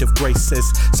be void of graces.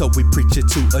 So we preach it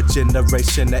to a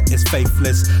generation that is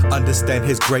faithless. Understand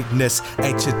his greatness,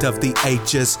 ancient of the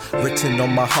ages. Written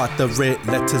on my heart, the red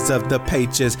letters of the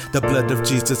pages. The blood of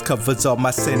Jesus covers all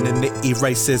my sin and it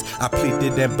erases. I plead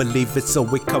it and believe it, so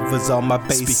it covers all my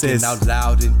bases. Speaking out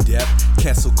loud in depth,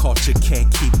 cancel culture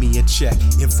can't keep me in check.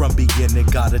 And from beginning,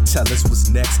 gotta tell us what's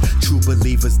next. True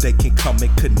believers, they can come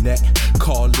and connect.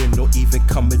 Call in or even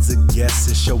come as a guest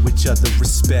and show each other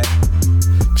respect.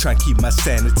 Try and keep my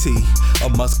sanity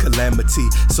amongst calamity.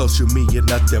 Social media,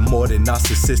 nothing more than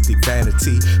narcissistic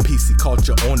vanity. PC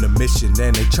culture on a mission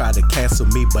and they try to cancel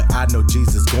me, but I know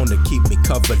Jesus gonna keep me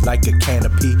covered like a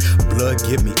canopy. Blood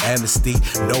give me amnesty.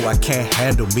 No, I can't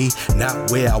handle me. Not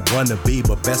where I wanna be,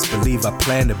 but best believe I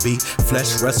plan to be.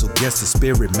 Flesh wrestle against the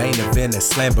spirit, main event and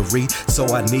slambery.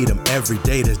 So I need them every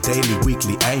day, that's daily,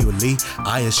 weekly, annually.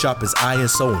 Iron sharp as iron,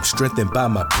 so I'm strengthened by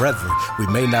my brethren. We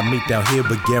may not meet down here,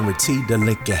 but guaranteed the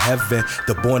link in heaven.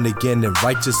 The born again and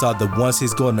righteous are the ones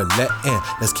he's gonna let in.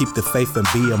 Let's keep the faith and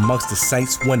be amongst the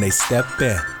saints when they step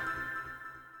in.